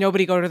HIV/AIDS,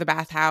 nobody go to the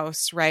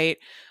bathhouse, right?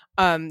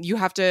 You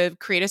have to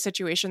create a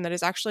situation that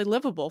is actually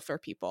livable for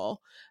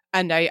people.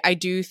 And I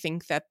do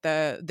think that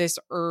this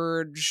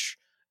urge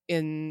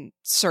in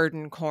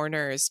certain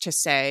corners to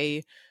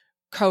say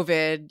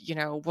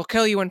COVID, will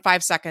kill you in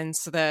 5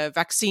 seconds, the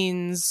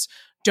vaccines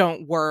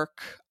don't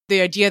work. The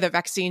idea that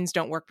vaccines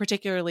don't work,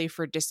 particularly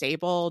for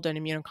disabled and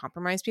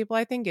immunocompromised people,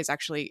 I think is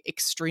actually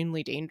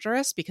extremely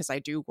dangerous, because I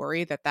do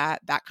worry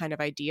that kind of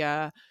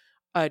idea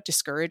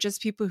discourages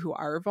people who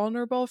are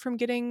vulnerable from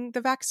getting the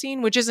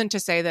vaccine, which isn't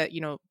to say that,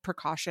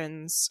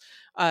 precautions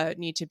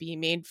need to be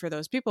made for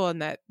those people,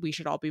 and that we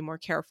should all be more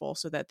careful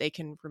so that they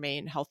can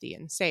remain healthy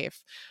and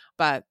safe.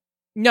 But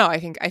no, I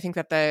think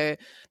that the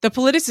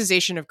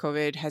politicization of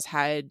COVID has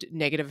had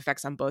negative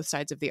effects on both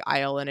sides of the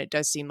aisle. And it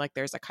does seem like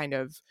there's a kind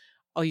of,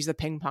 I'll use the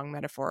ping pong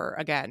metaphor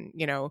again,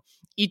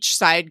 each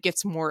side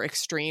gets more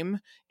extreme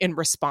in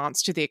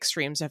response to the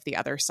extremes of the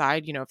other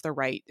side.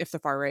 If the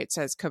far right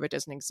says COVID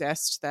doesn't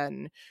exist,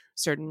 then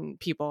certain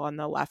people on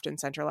the left and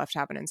center left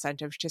have an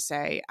incentive to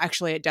say,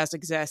 actually, it does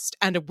exist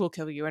and it will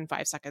kill you in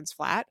 5 seconds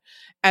flat.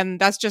 And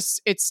that's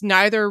just, it's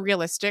neither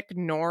realistic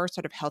nor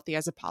sort of healthy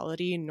as a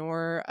polity,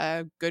 nor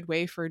a good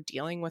way for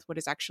dealing with what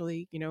is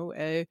actually,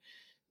 a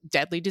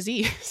deadly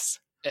disease.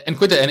 And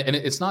Quinta, and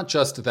it's not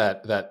just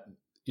that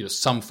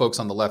some folks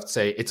on the left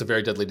say it's a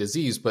very deadly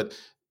disease, but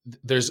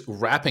there's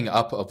wrapping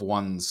up of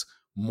one's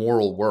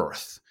moral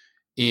worth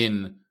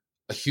in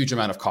a huge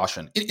amount of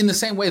caution. In the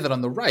same way that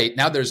on the right,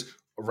 now there's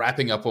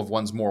wrapping up of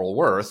one's moral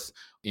worth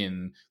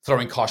in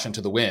throwing caution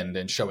to the wind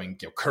and showing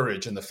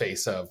courage in the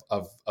face of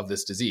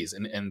this disease.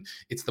 And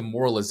it's the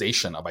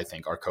moralization of, I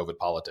think, our COVID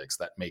politics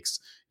that makes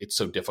it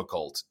so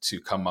difficult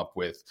to come up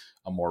with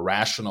a more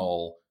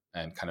rational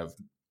and kind of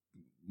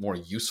more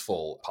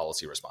useful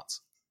policy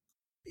response.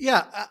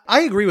 Yeah, I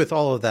agree with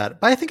all of that.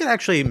 But I think it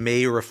actually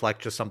may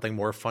reflect just something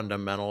more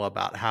fundamental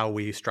about how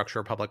we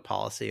structure public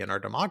policy in our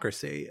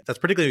democracy. That's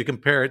particularly, we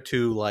compare it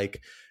to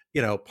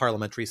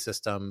parliamentary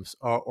systems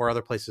or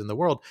other places in the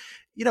world,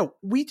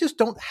 we just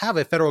don't have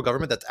a federal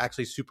government that's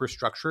actually super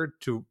structured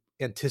to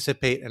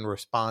anticipate and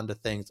respond to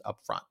things up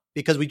front,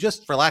 because we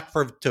just,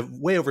 to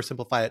way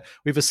oversimplify it,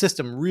 we have a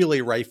system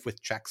really rife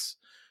with checks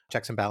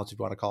and balances, if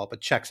you want to call it,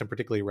 but checks are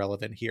particularly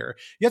relevant here.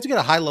 You have to get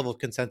a high level of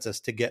consensus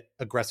to get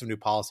aggressive new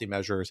policy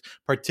measures,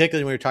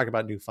 particularly when you're talking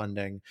about new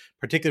funding,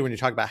 particularly when you're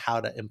talking about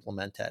how to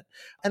implement it.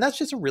 And that's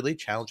just a really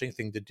challenging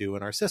thing to do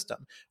in our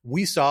system.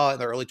 We saw in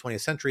the early 20th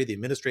century, the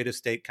administrative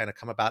state kind of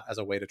come about as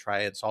a way to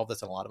try and solve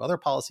this in a lot of other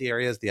policy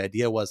areas. The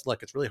idea was,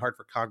 look, it's really hard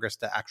for Congress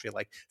to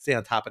actually stay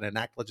on top and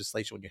enact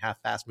legislation when you have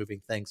fast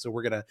moving things. So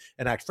we're going to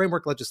enact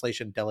framework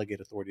legislation,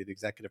 delegate authority to the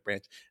executive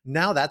branch.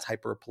 Now that's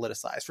hyper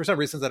politicized for some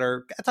reasons that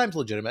are at times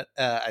legitimate,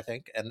 I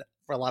think, and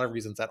for a lot of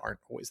reasons that aren't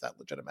always that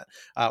legitimate,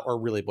 or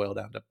really boil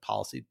down to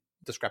policy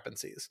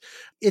discrepancies.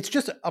 It's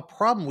just a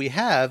problem we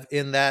have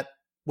in that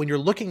when you're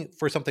looking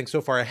for something so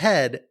far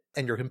ahead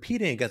and you're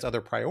competing against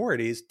other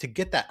priorities, to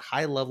get that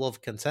high level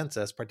of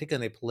consensus,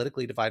 particularly in a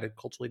politically divided,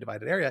 culturally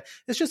divided area,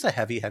 it's just a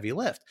heavy, heavy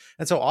lift.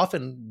 And so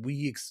often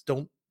we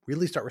don't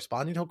really start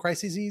responding to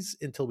crises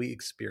until we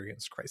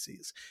experience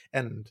crises.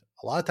 And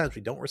a lot of times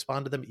we don't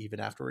respond to them even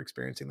after we're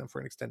experiencing them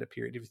for an extended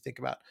period. If you think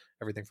about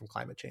everything from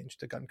climate change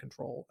to gun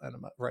control and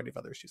a variety of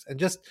other issues, and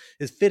just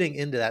is fitting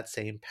into that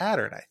same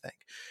pattern, I think.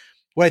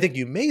 What I think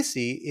you may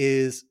see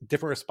is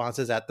different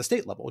responses at the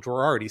state level, which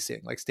we're already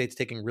seeing, like states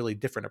taking really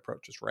different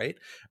approaches, right?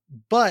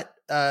 But,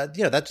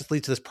 that just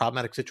leads to this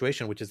problematic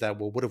situation, which is that,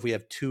 well, what if we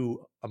have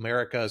two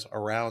Americas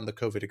around the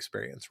COVID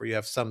experience, where you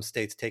have some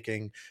states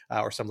taking,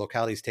 or some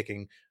localities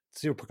taking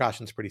zero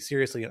precautions pretty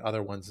seriously and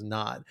other ones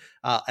not,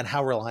 and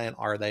how reliant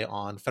are they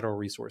on federal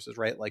resources,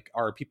 right? Like,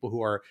 are people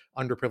who are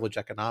underprivileged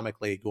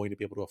economically going to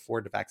be able to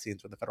afford the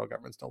vaccines when the federal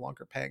government's no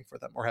longer paying for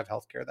them, or have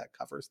healthcare that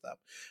covers them?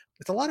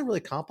 It's a lot of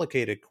really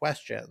complicated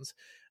questions.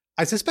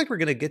 I suspect we're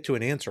going to get to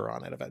an answer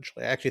on it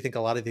eventually. I actually think a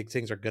lot of these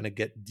things are going to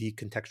get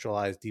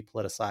decontextualized,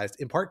 depoliticized,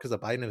 in part because the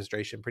Biden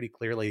administration pretty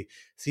clearly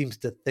seems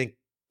to think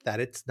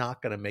that it's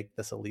not going to make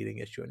this a leading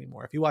issue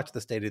anymore. If you watch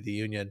the State of the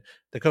Union,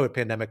 the COVID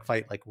pandemic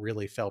fight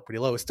really fell pretty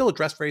low. It's still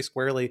addressed very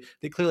squarely.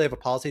 They clearly have a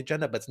policy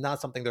agenda, but it's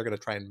not something they're going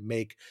to try and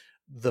make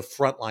the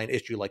frontline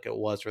issue like it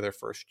was for their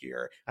first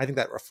year. I think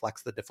that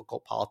reflects the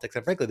difficult politics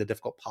and frankly the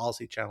difficult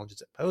policy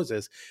challenges it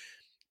poses.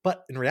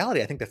 But in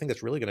reality, I think the thing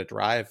that's really going to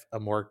drive a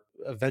more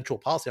eventual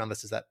policy on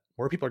this is that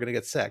more people are going to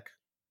get sick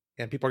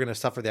and people are going to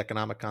suffer the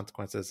economic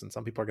consequences, and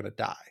some people are going to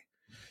die.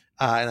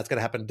 And that's going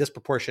to happen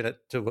disproportionate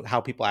to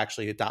how people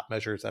actually adopt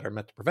measures that are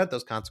meant to prevent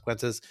those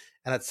consequences.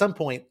 And at some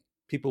point,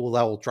 people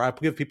will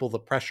give people the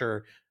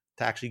pressure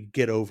to actually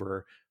get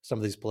over some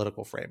of these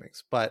political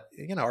framings. But,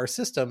 our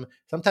system,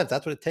 sometimes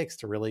that's what it takes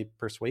to really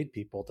persuade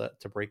people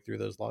to break through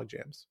those log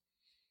jams.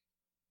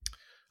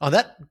 On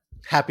that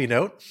happy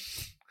note,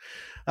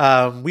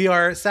 we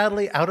are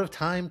sadly out of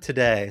time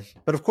today.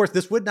 But of course,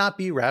 this would not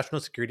be Rational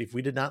Security if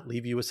we did not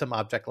leave you with some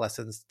object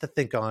lessons to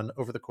think on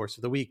over the course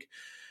of the week.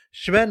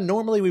 Shubhen,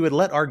 normally we would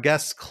let our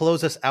guests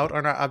close us out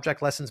on our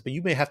object lessons, but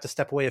you may have to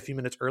step away a few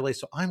minutes early,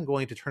 so I'm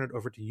going to turn it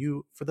over to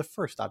you for the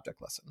first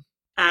object lesson.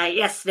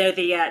 Yes, no,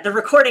 the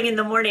recording in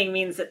the morning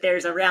means that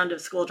there's a round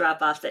of school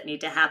drop-offs that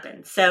need to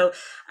happen. So,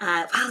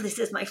 this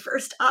is my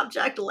first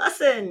object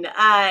lesson.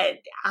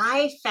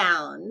 I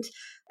found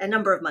a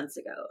number of months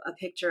ago a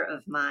picture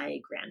of my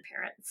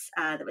grandparents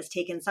that was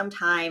taken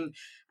sometime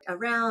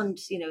around,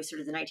 sort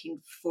of the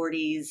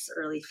 1940s,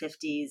 early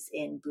 50s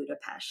in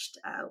Budapest,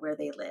 where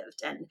they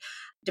lived. And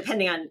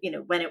depending on,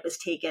 when it was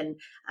taken,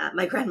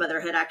 my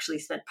grandmother had actually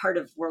spent part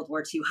of World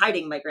War II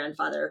hiding my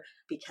grandfather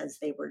because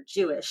they were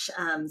Jewish.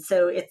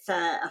 So it's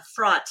a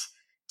fraught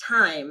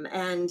time.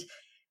 And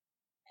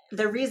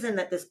the reason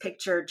that this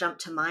picture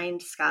jumped to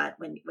mind, Scott,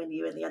 when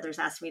you and the others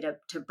asked me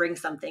to bring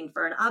something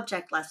for an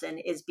object lesson,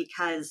 is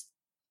because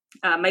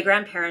my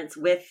grandparents,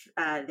 with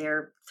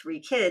their three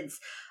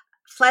kids,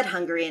 fled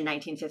Hungary in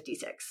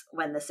 1956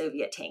 when the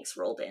Soviet tanks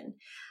rolled in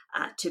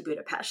to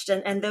Budapest.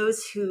 And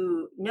those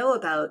who know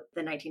about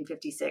the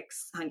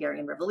 1956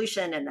 Hungarian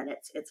Revolution and then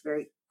its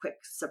very quick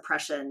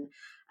suppression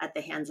at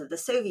the hands of the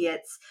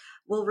Soviets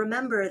will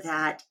remember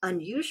that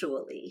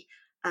unusually,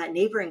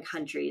 neighboring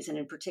countries, and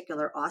in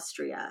particular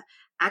Austria,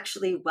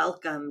 actually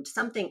welcomed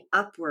something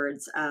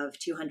upwards of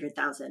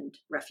 200,000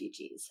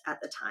 refugees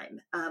at the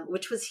time,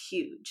 which was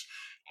huge.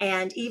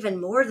 And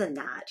even more than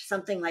that,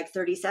 something like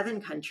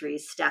 37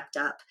 countries stepped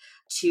up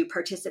to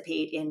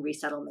participate in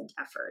resettlement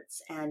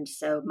efforts. And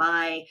so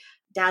my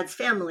dad's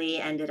family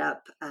ended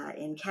up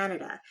in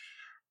Canada.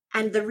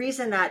 And the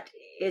reason that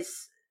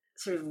is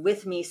sort of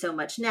with me so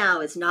much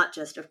now is not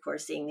just, of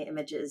course, seeing the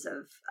images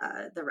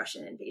of the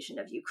Russian invasion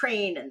of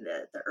Ukraine and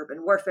the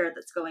urban warfare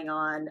that's going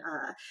on,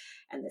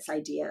 and this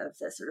idea of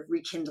the sort of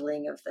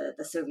rekindling of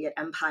the Soviet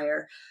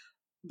Empire,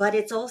 but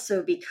it's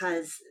also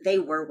because they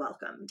were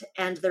welcomed.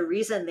 And the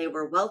reason they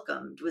were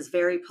welcomed was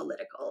very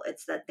political.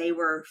 It's that they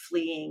were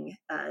fleeing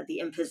the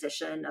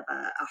imposition of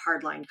a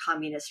hardline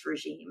communist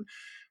regime.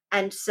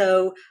 And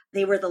so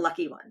they were the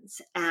lucky ones.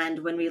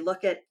 And when we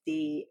look at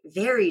the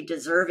very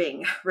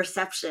deserving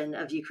reception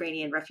of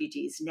Ukrainian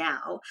refugees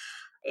now,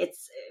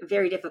 it's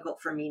very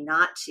difficult for me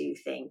not to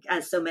think,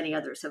 as so many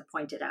others have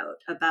pointed out,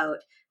 about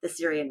the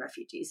Syrian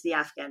refugees, the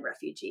Afghan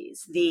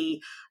refugees,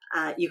 the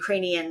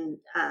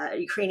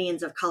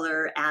Ukrainians of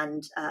color,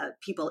 and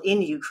people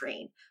in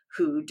Ukraine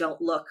who don't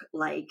look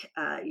like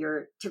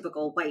your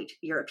typical white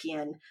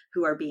European,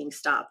 who are being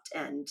stopped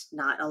and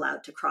not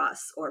allowed to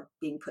cross or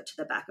being put to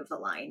the back of the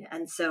line.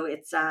 And so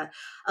it's a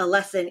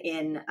lesson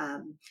in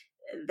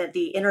that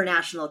the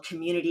international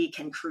community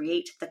can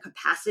create the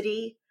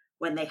capacity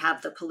when they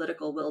have the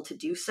political will to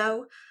do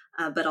so,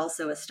 but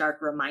also a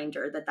stark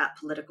reminder that that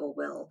political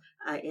will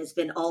has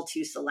been all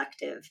too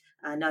selective,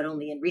 not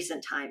only in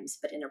recent times,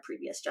 but in a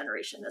previous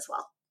generation as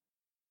well.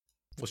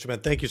 Well,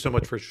 Chimène, thank you so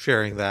much for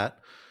sharing that.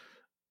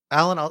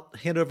 Alan, I'll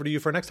hand it over to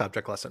you for our next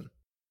object lesson.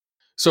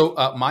 So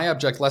my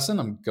object lesson,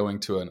 I'm going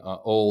to an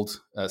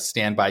old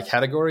standby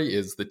category,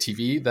 is the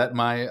TV that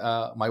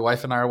my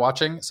wife and I are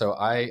watching. So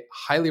I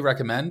highly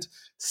recommend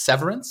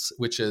Severance,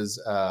 which is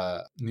a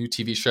new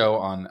TV show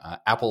on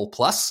Apple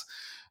Plus,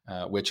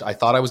 which I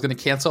thought I was going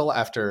to cancel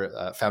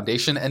after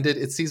Foundation ended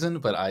its season,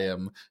 but I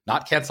am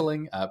not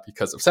canceling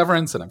because of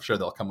Severance, and I'm sure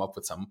they'll come up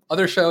with some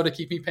other show to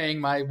keep me paying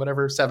my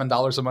whatever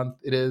 $7 a month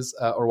it is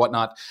or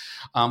whatnot.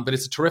 But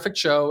it's a terrific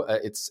show.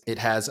 It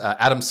has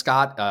Adam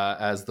Scott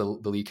as the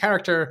lead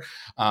character.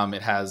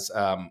 It has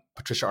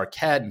Patricia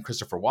Arquette and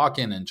Christopher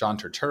Walken and John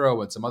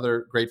Turturro and some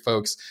other great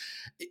folks.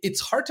 It's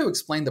hard to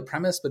explain the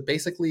premise, but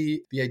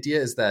basically the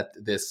idea is that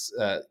this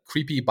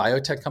creepy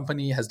biotech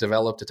company has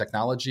developed a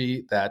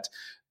technology that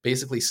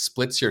basically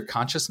splits your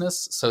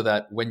consciousness so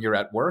that when you're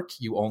at work,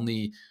 you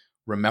only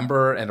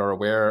remember and are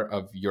aware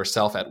of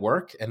yourself at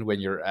work. And when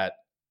you're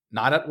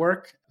not at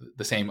work,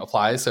 the same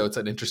applies. So it's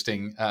an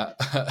interesting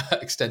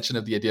extension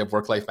of the idea of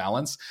work-life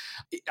balance.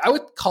 I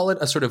would call it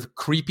a sort of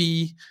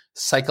creepy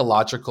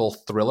psychological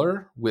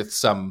thriller with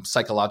some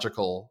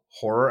psychological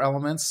horror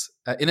elements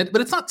in it,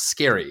 but it's not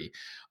scary.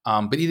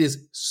 But it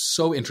is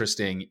so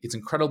interesting. It's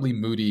incredibly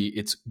moody.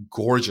 It's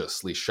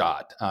gorgeously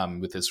shot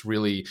with this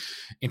really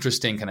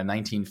interesting kind of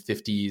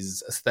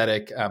 1950s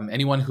aesthetic.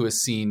 Anyone who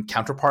has seen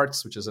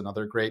Counterparts, which is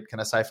another great kind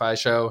of sci-fi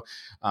show,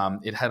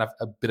 it had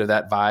a bit of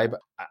that vibe.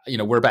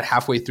 We're about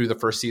halfway through the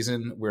first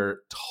season. We're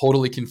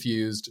totally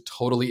confused,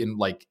 totally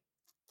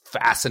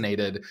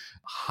fascinated.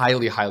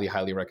 Highly, highly,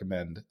 highly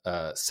recommend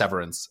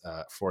Severance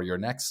for your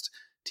next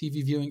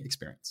TV viewing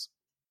experience.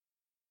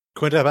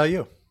 Quinta, how about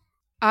you?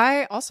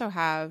 I also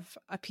have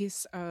a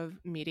piece of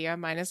media.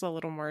 Mine is a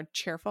little more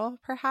cheerful,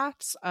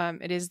 perhaps.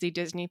 It is the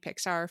Disney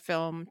Pixar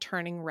film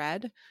Turning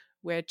Red,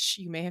 which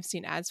you may have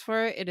seen ads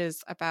for. It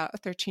is about a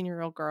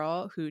 13-year-old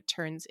girl who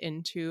turns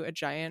into a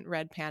giant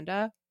red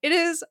panda. It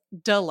is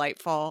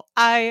delightful.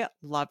 I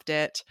loved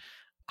it.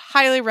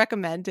 Highly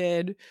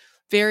recommended.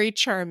 Very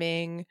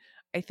charming.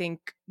 I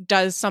think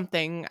does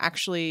something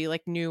actually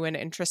like new and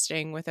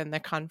interesting within the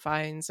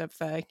confines of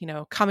the,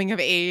 coming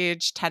of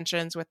age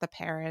tensions with the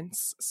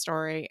parents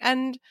story,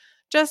 and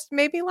just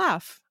made me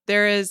laugh.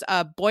 There is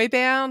a boy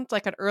band,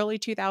 like an early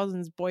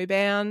 2000s boy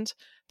band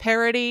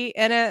parody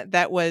in it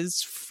that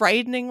was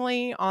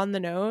frighteningly on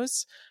the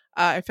nose.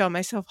 I found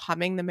myself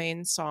humming the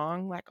main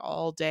song like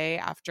all day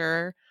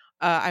after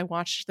I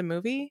watched the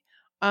movie.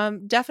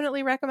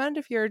 Definitely recommend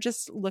if you're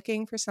just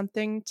looking for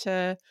something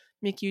to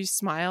make you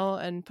smile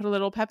and put a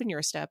little pep in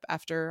your step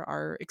after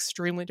our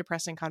extremely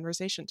depressing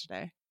conversation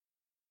today.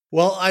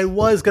 Well, I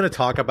was going to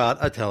talk about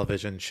a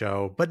television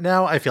show, but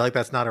now I feel like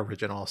that's not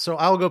original. So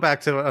I'll go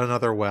back to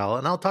another well,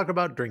 and I'll talk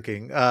about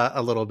drinking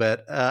a little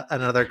bit,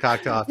 another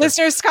cocktail.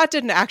 Listeners, Scott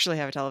didn't actually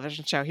have a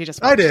television show. He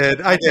just I did.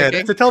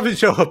 It's a television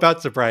show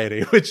about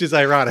sobriety, which is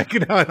ironic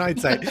now in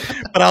hindsight.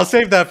 But I'll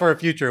save that for a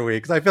future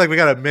week, because I feel like we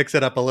got to mix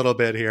it up a little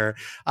bit here.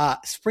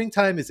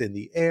 Springtime is in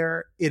the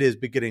air. It is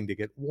beginning to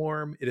get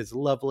warm. It is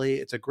lovely.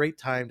 It's a great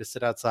time to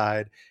sit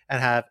outside and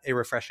have a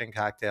refreshing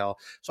cocktail.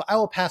 So I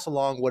will pass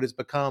along what has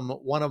become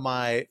one of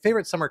my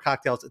favorite summer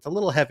cocktails. It's a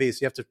little heavy, so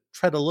you have to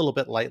tread a little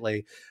bit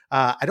lightly.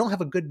 I don't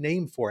have a good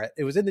name for it.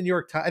 It was in the New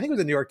York Times. I think it was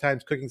the New York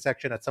Times cooking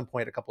section at some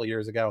point a couple of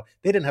years ago.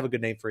 They didn't have a good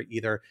name for it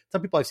either.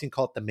 Some people I've seen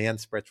call it the man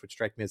spritz, which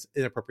strike me as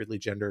inappropriately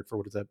gendered for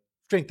what is a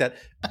drink that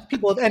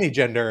people of any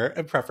gender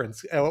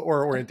preference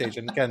or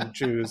orientation can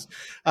choose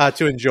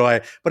to enjoy.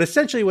 But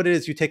essentially what it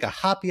is, you take a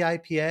hoppy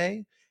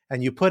IPA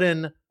and you put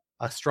in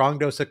a strong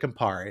dose of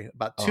Campari,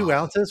 about 2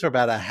 ounces or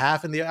about a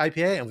half in the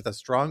IPA, and with a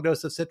strong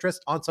dose of citrus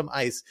on some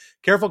ice.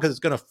 Careful, because it's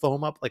going to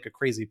foam up like a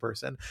crazy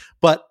person.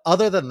 But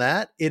other than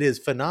that, it is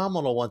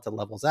phenomenal once it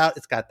levels out.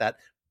 It's got that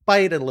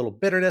bite and a little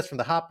bitterness from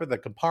the hopper. The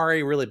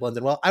Campari really blends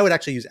in well. I would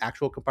actually use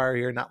actual Campari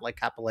here, not like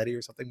Cappelletti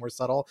or something more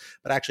subtle,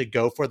 but actually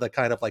go for the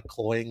kind of like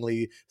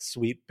cloyingly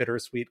sweet,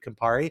 bittersweet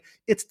Campari.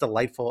 It's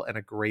delightful and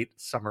a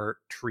great summer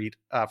treat,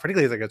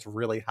 particularly as it gets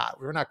really hot.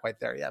 We're not quite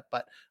there yet,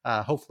 but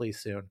hopefully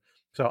soon.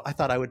 So I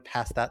thought I would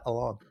pass that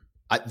along.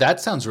 That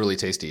sounds really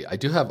tasty. I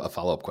do have a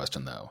follow-up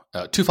question, though.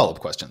 2 follow-up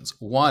questions.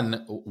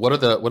 One, what are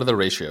the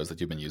ratios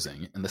that you've been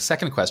using? And the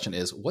second question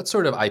is, what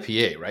sort of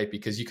IPA, right?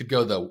 Because you could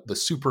go the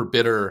super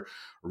bitter,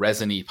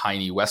 resiny,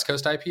 piney West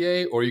Coast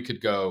IPA, or you could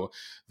go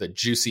the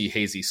juicy,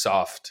 hazy,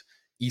 soft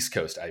East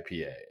Coast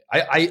IPA.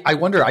 I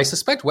wonder, I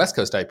suspect West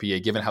Coast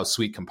IPA, given how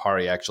sweet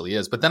Campari actually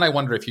is. But then I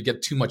wonder if you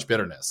get too much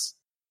bitterness.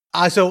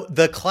 So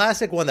the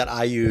classic one that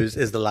I use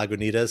is the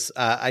Lagunitas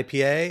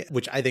IPA,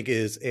 which I think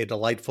is a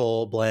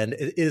delightful blend.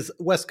 It is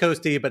West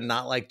Coasty, but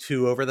not like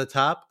too over the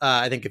top.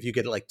 I think if you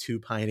get it like too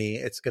piney,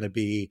 it's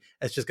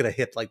just going to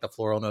hit like the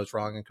floral notes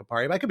wrong in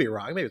Campari. But I could be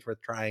wrong. Maybe it's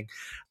worth trying.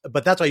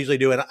 But that's what I usually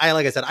do. And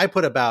like I said, I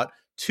put about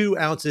 2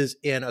 ounces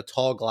in a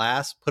tall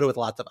glass, put it with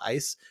lots of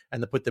ice,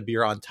 and then put the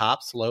beer on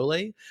top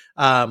slowly.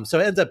 So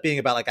it ends up being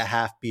about like a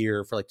half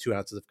beer for like 2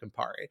 ounces of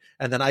Campari.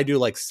 And then I do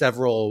like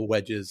several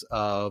wedges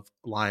of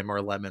lime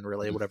or lemon,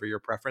 really, whatever your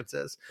preference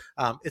is.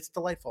 It's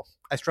delightful.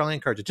 I strongly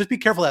encourage it. Just be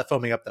careful of that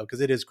foaming up though,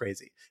 because it is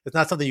crazy. It's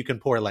not something you can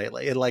pour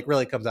lightly. It like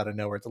really comes out of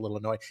nowhere. It's a little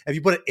annoying. If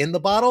you put it in the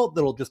bottle,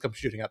 it'll just come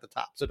shooting out the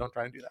top. So don't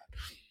try and do that.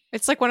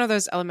 It's like one of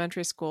those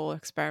elementary school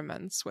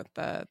experiments with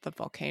the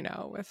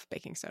volcano with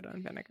baking soda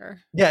and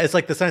vinegar. Yeah, it's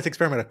like the science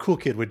experiment a cool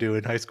kid would do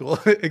in high school.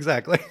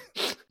 Exactly.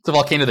 It's a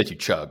volcano that you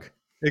chug.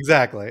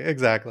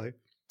 Exactly.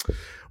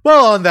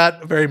 Well, on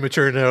that very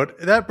mature note,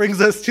 that brings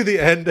us to the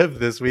end of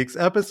this week's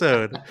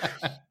episode.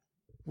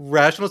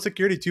 Rational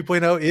Security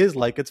 2.0 is,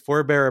 like its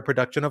forebear, a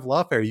production of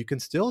Lawfare. You can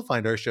still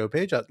find our show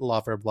page at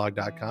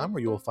lawfareblog.com,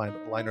 where you will find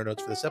liner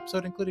notes for this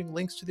episode, including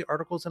links to the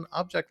articles and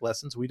object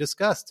lessons we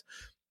discussed.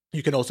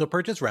 You can also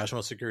purchase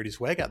Rational Security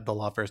swag at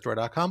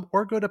thelawfarestore.com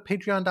or go to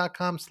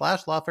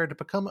patreon.com/lawfare to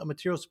become a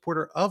material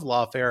supporter of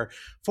Lawfare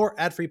for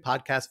ad-free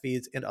podcast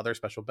feeds and other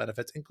special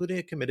benefits, including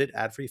a committed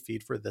ad-free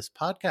feed for this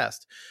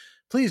podcast.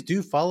 Please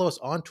do follow us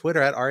on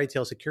Twitter at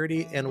RATL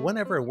Security, and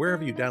whenever and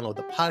wherever you download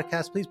the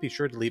podcast, please be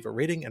sure to leave a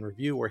rating and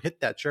review or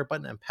hit that share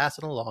button and pass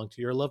it along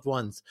to your loved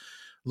ones.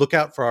 Look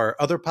out for our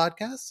other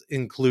podcasts,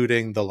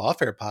 including the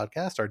Lawfare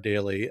podcast, our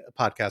daily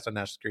podcast on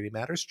national security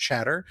matters,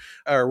 Chatter,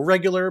 our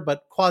regular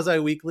but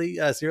quasi-weekly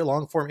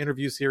long-form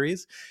interview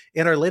series,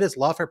 and our latest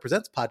Lawfare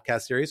Presents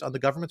podcast series on the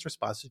government's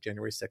response to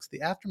January 6th,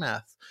 the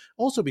aftermath.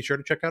 Also, be sure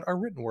to check out our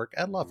written work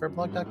at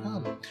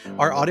lawfareblog.com.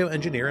 Our audio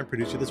engineer and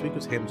producer this week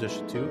was Hamza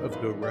Shatu of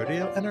Go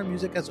Rodeo, and our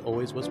music, as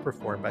always, was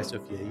performed by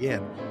Sophia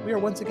Yan. We are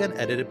once again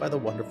edited by the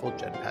wonderful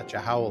Jen Patcha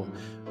Howell.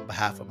 On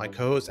behalf of my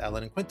co-hosts,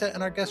 Alan and Quinta,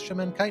 and our guest,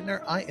 Shaman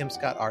Keitner, I am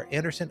Scott R.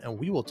 Anderson, and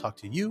we will talk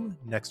to you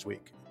next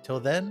week. Till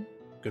then,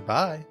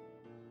 goodbye.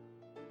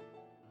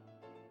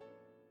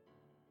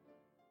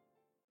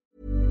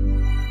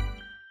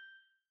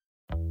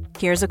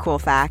 Here's a cool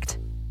fact.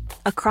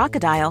 A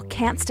crocodile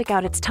can't stick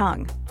out its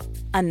tongue.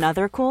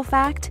 Another cool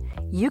fact,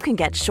 you can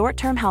get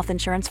short-term health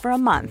insurance for a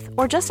month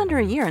or just under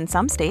a year in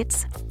some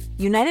states.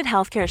 United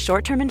Healthcare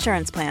short-term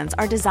insurance plans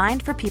are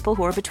designed for people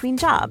who are between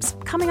jobs,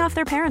 coming off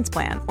their parents'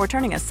 plan, or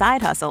turning a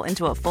side hustle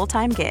into a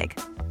full-time gig.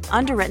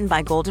 Underwritten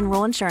by Golden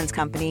Rule Insurance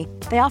Company,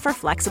 they offer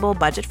flexible,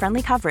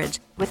 budget-friendly coverage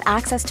with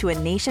access to a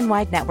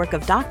nationwide network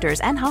of doctors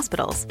and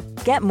hospitals.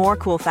 Get more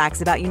cool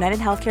facts about United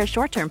Healthcare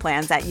short-term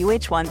plans at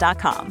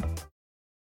uh1.com.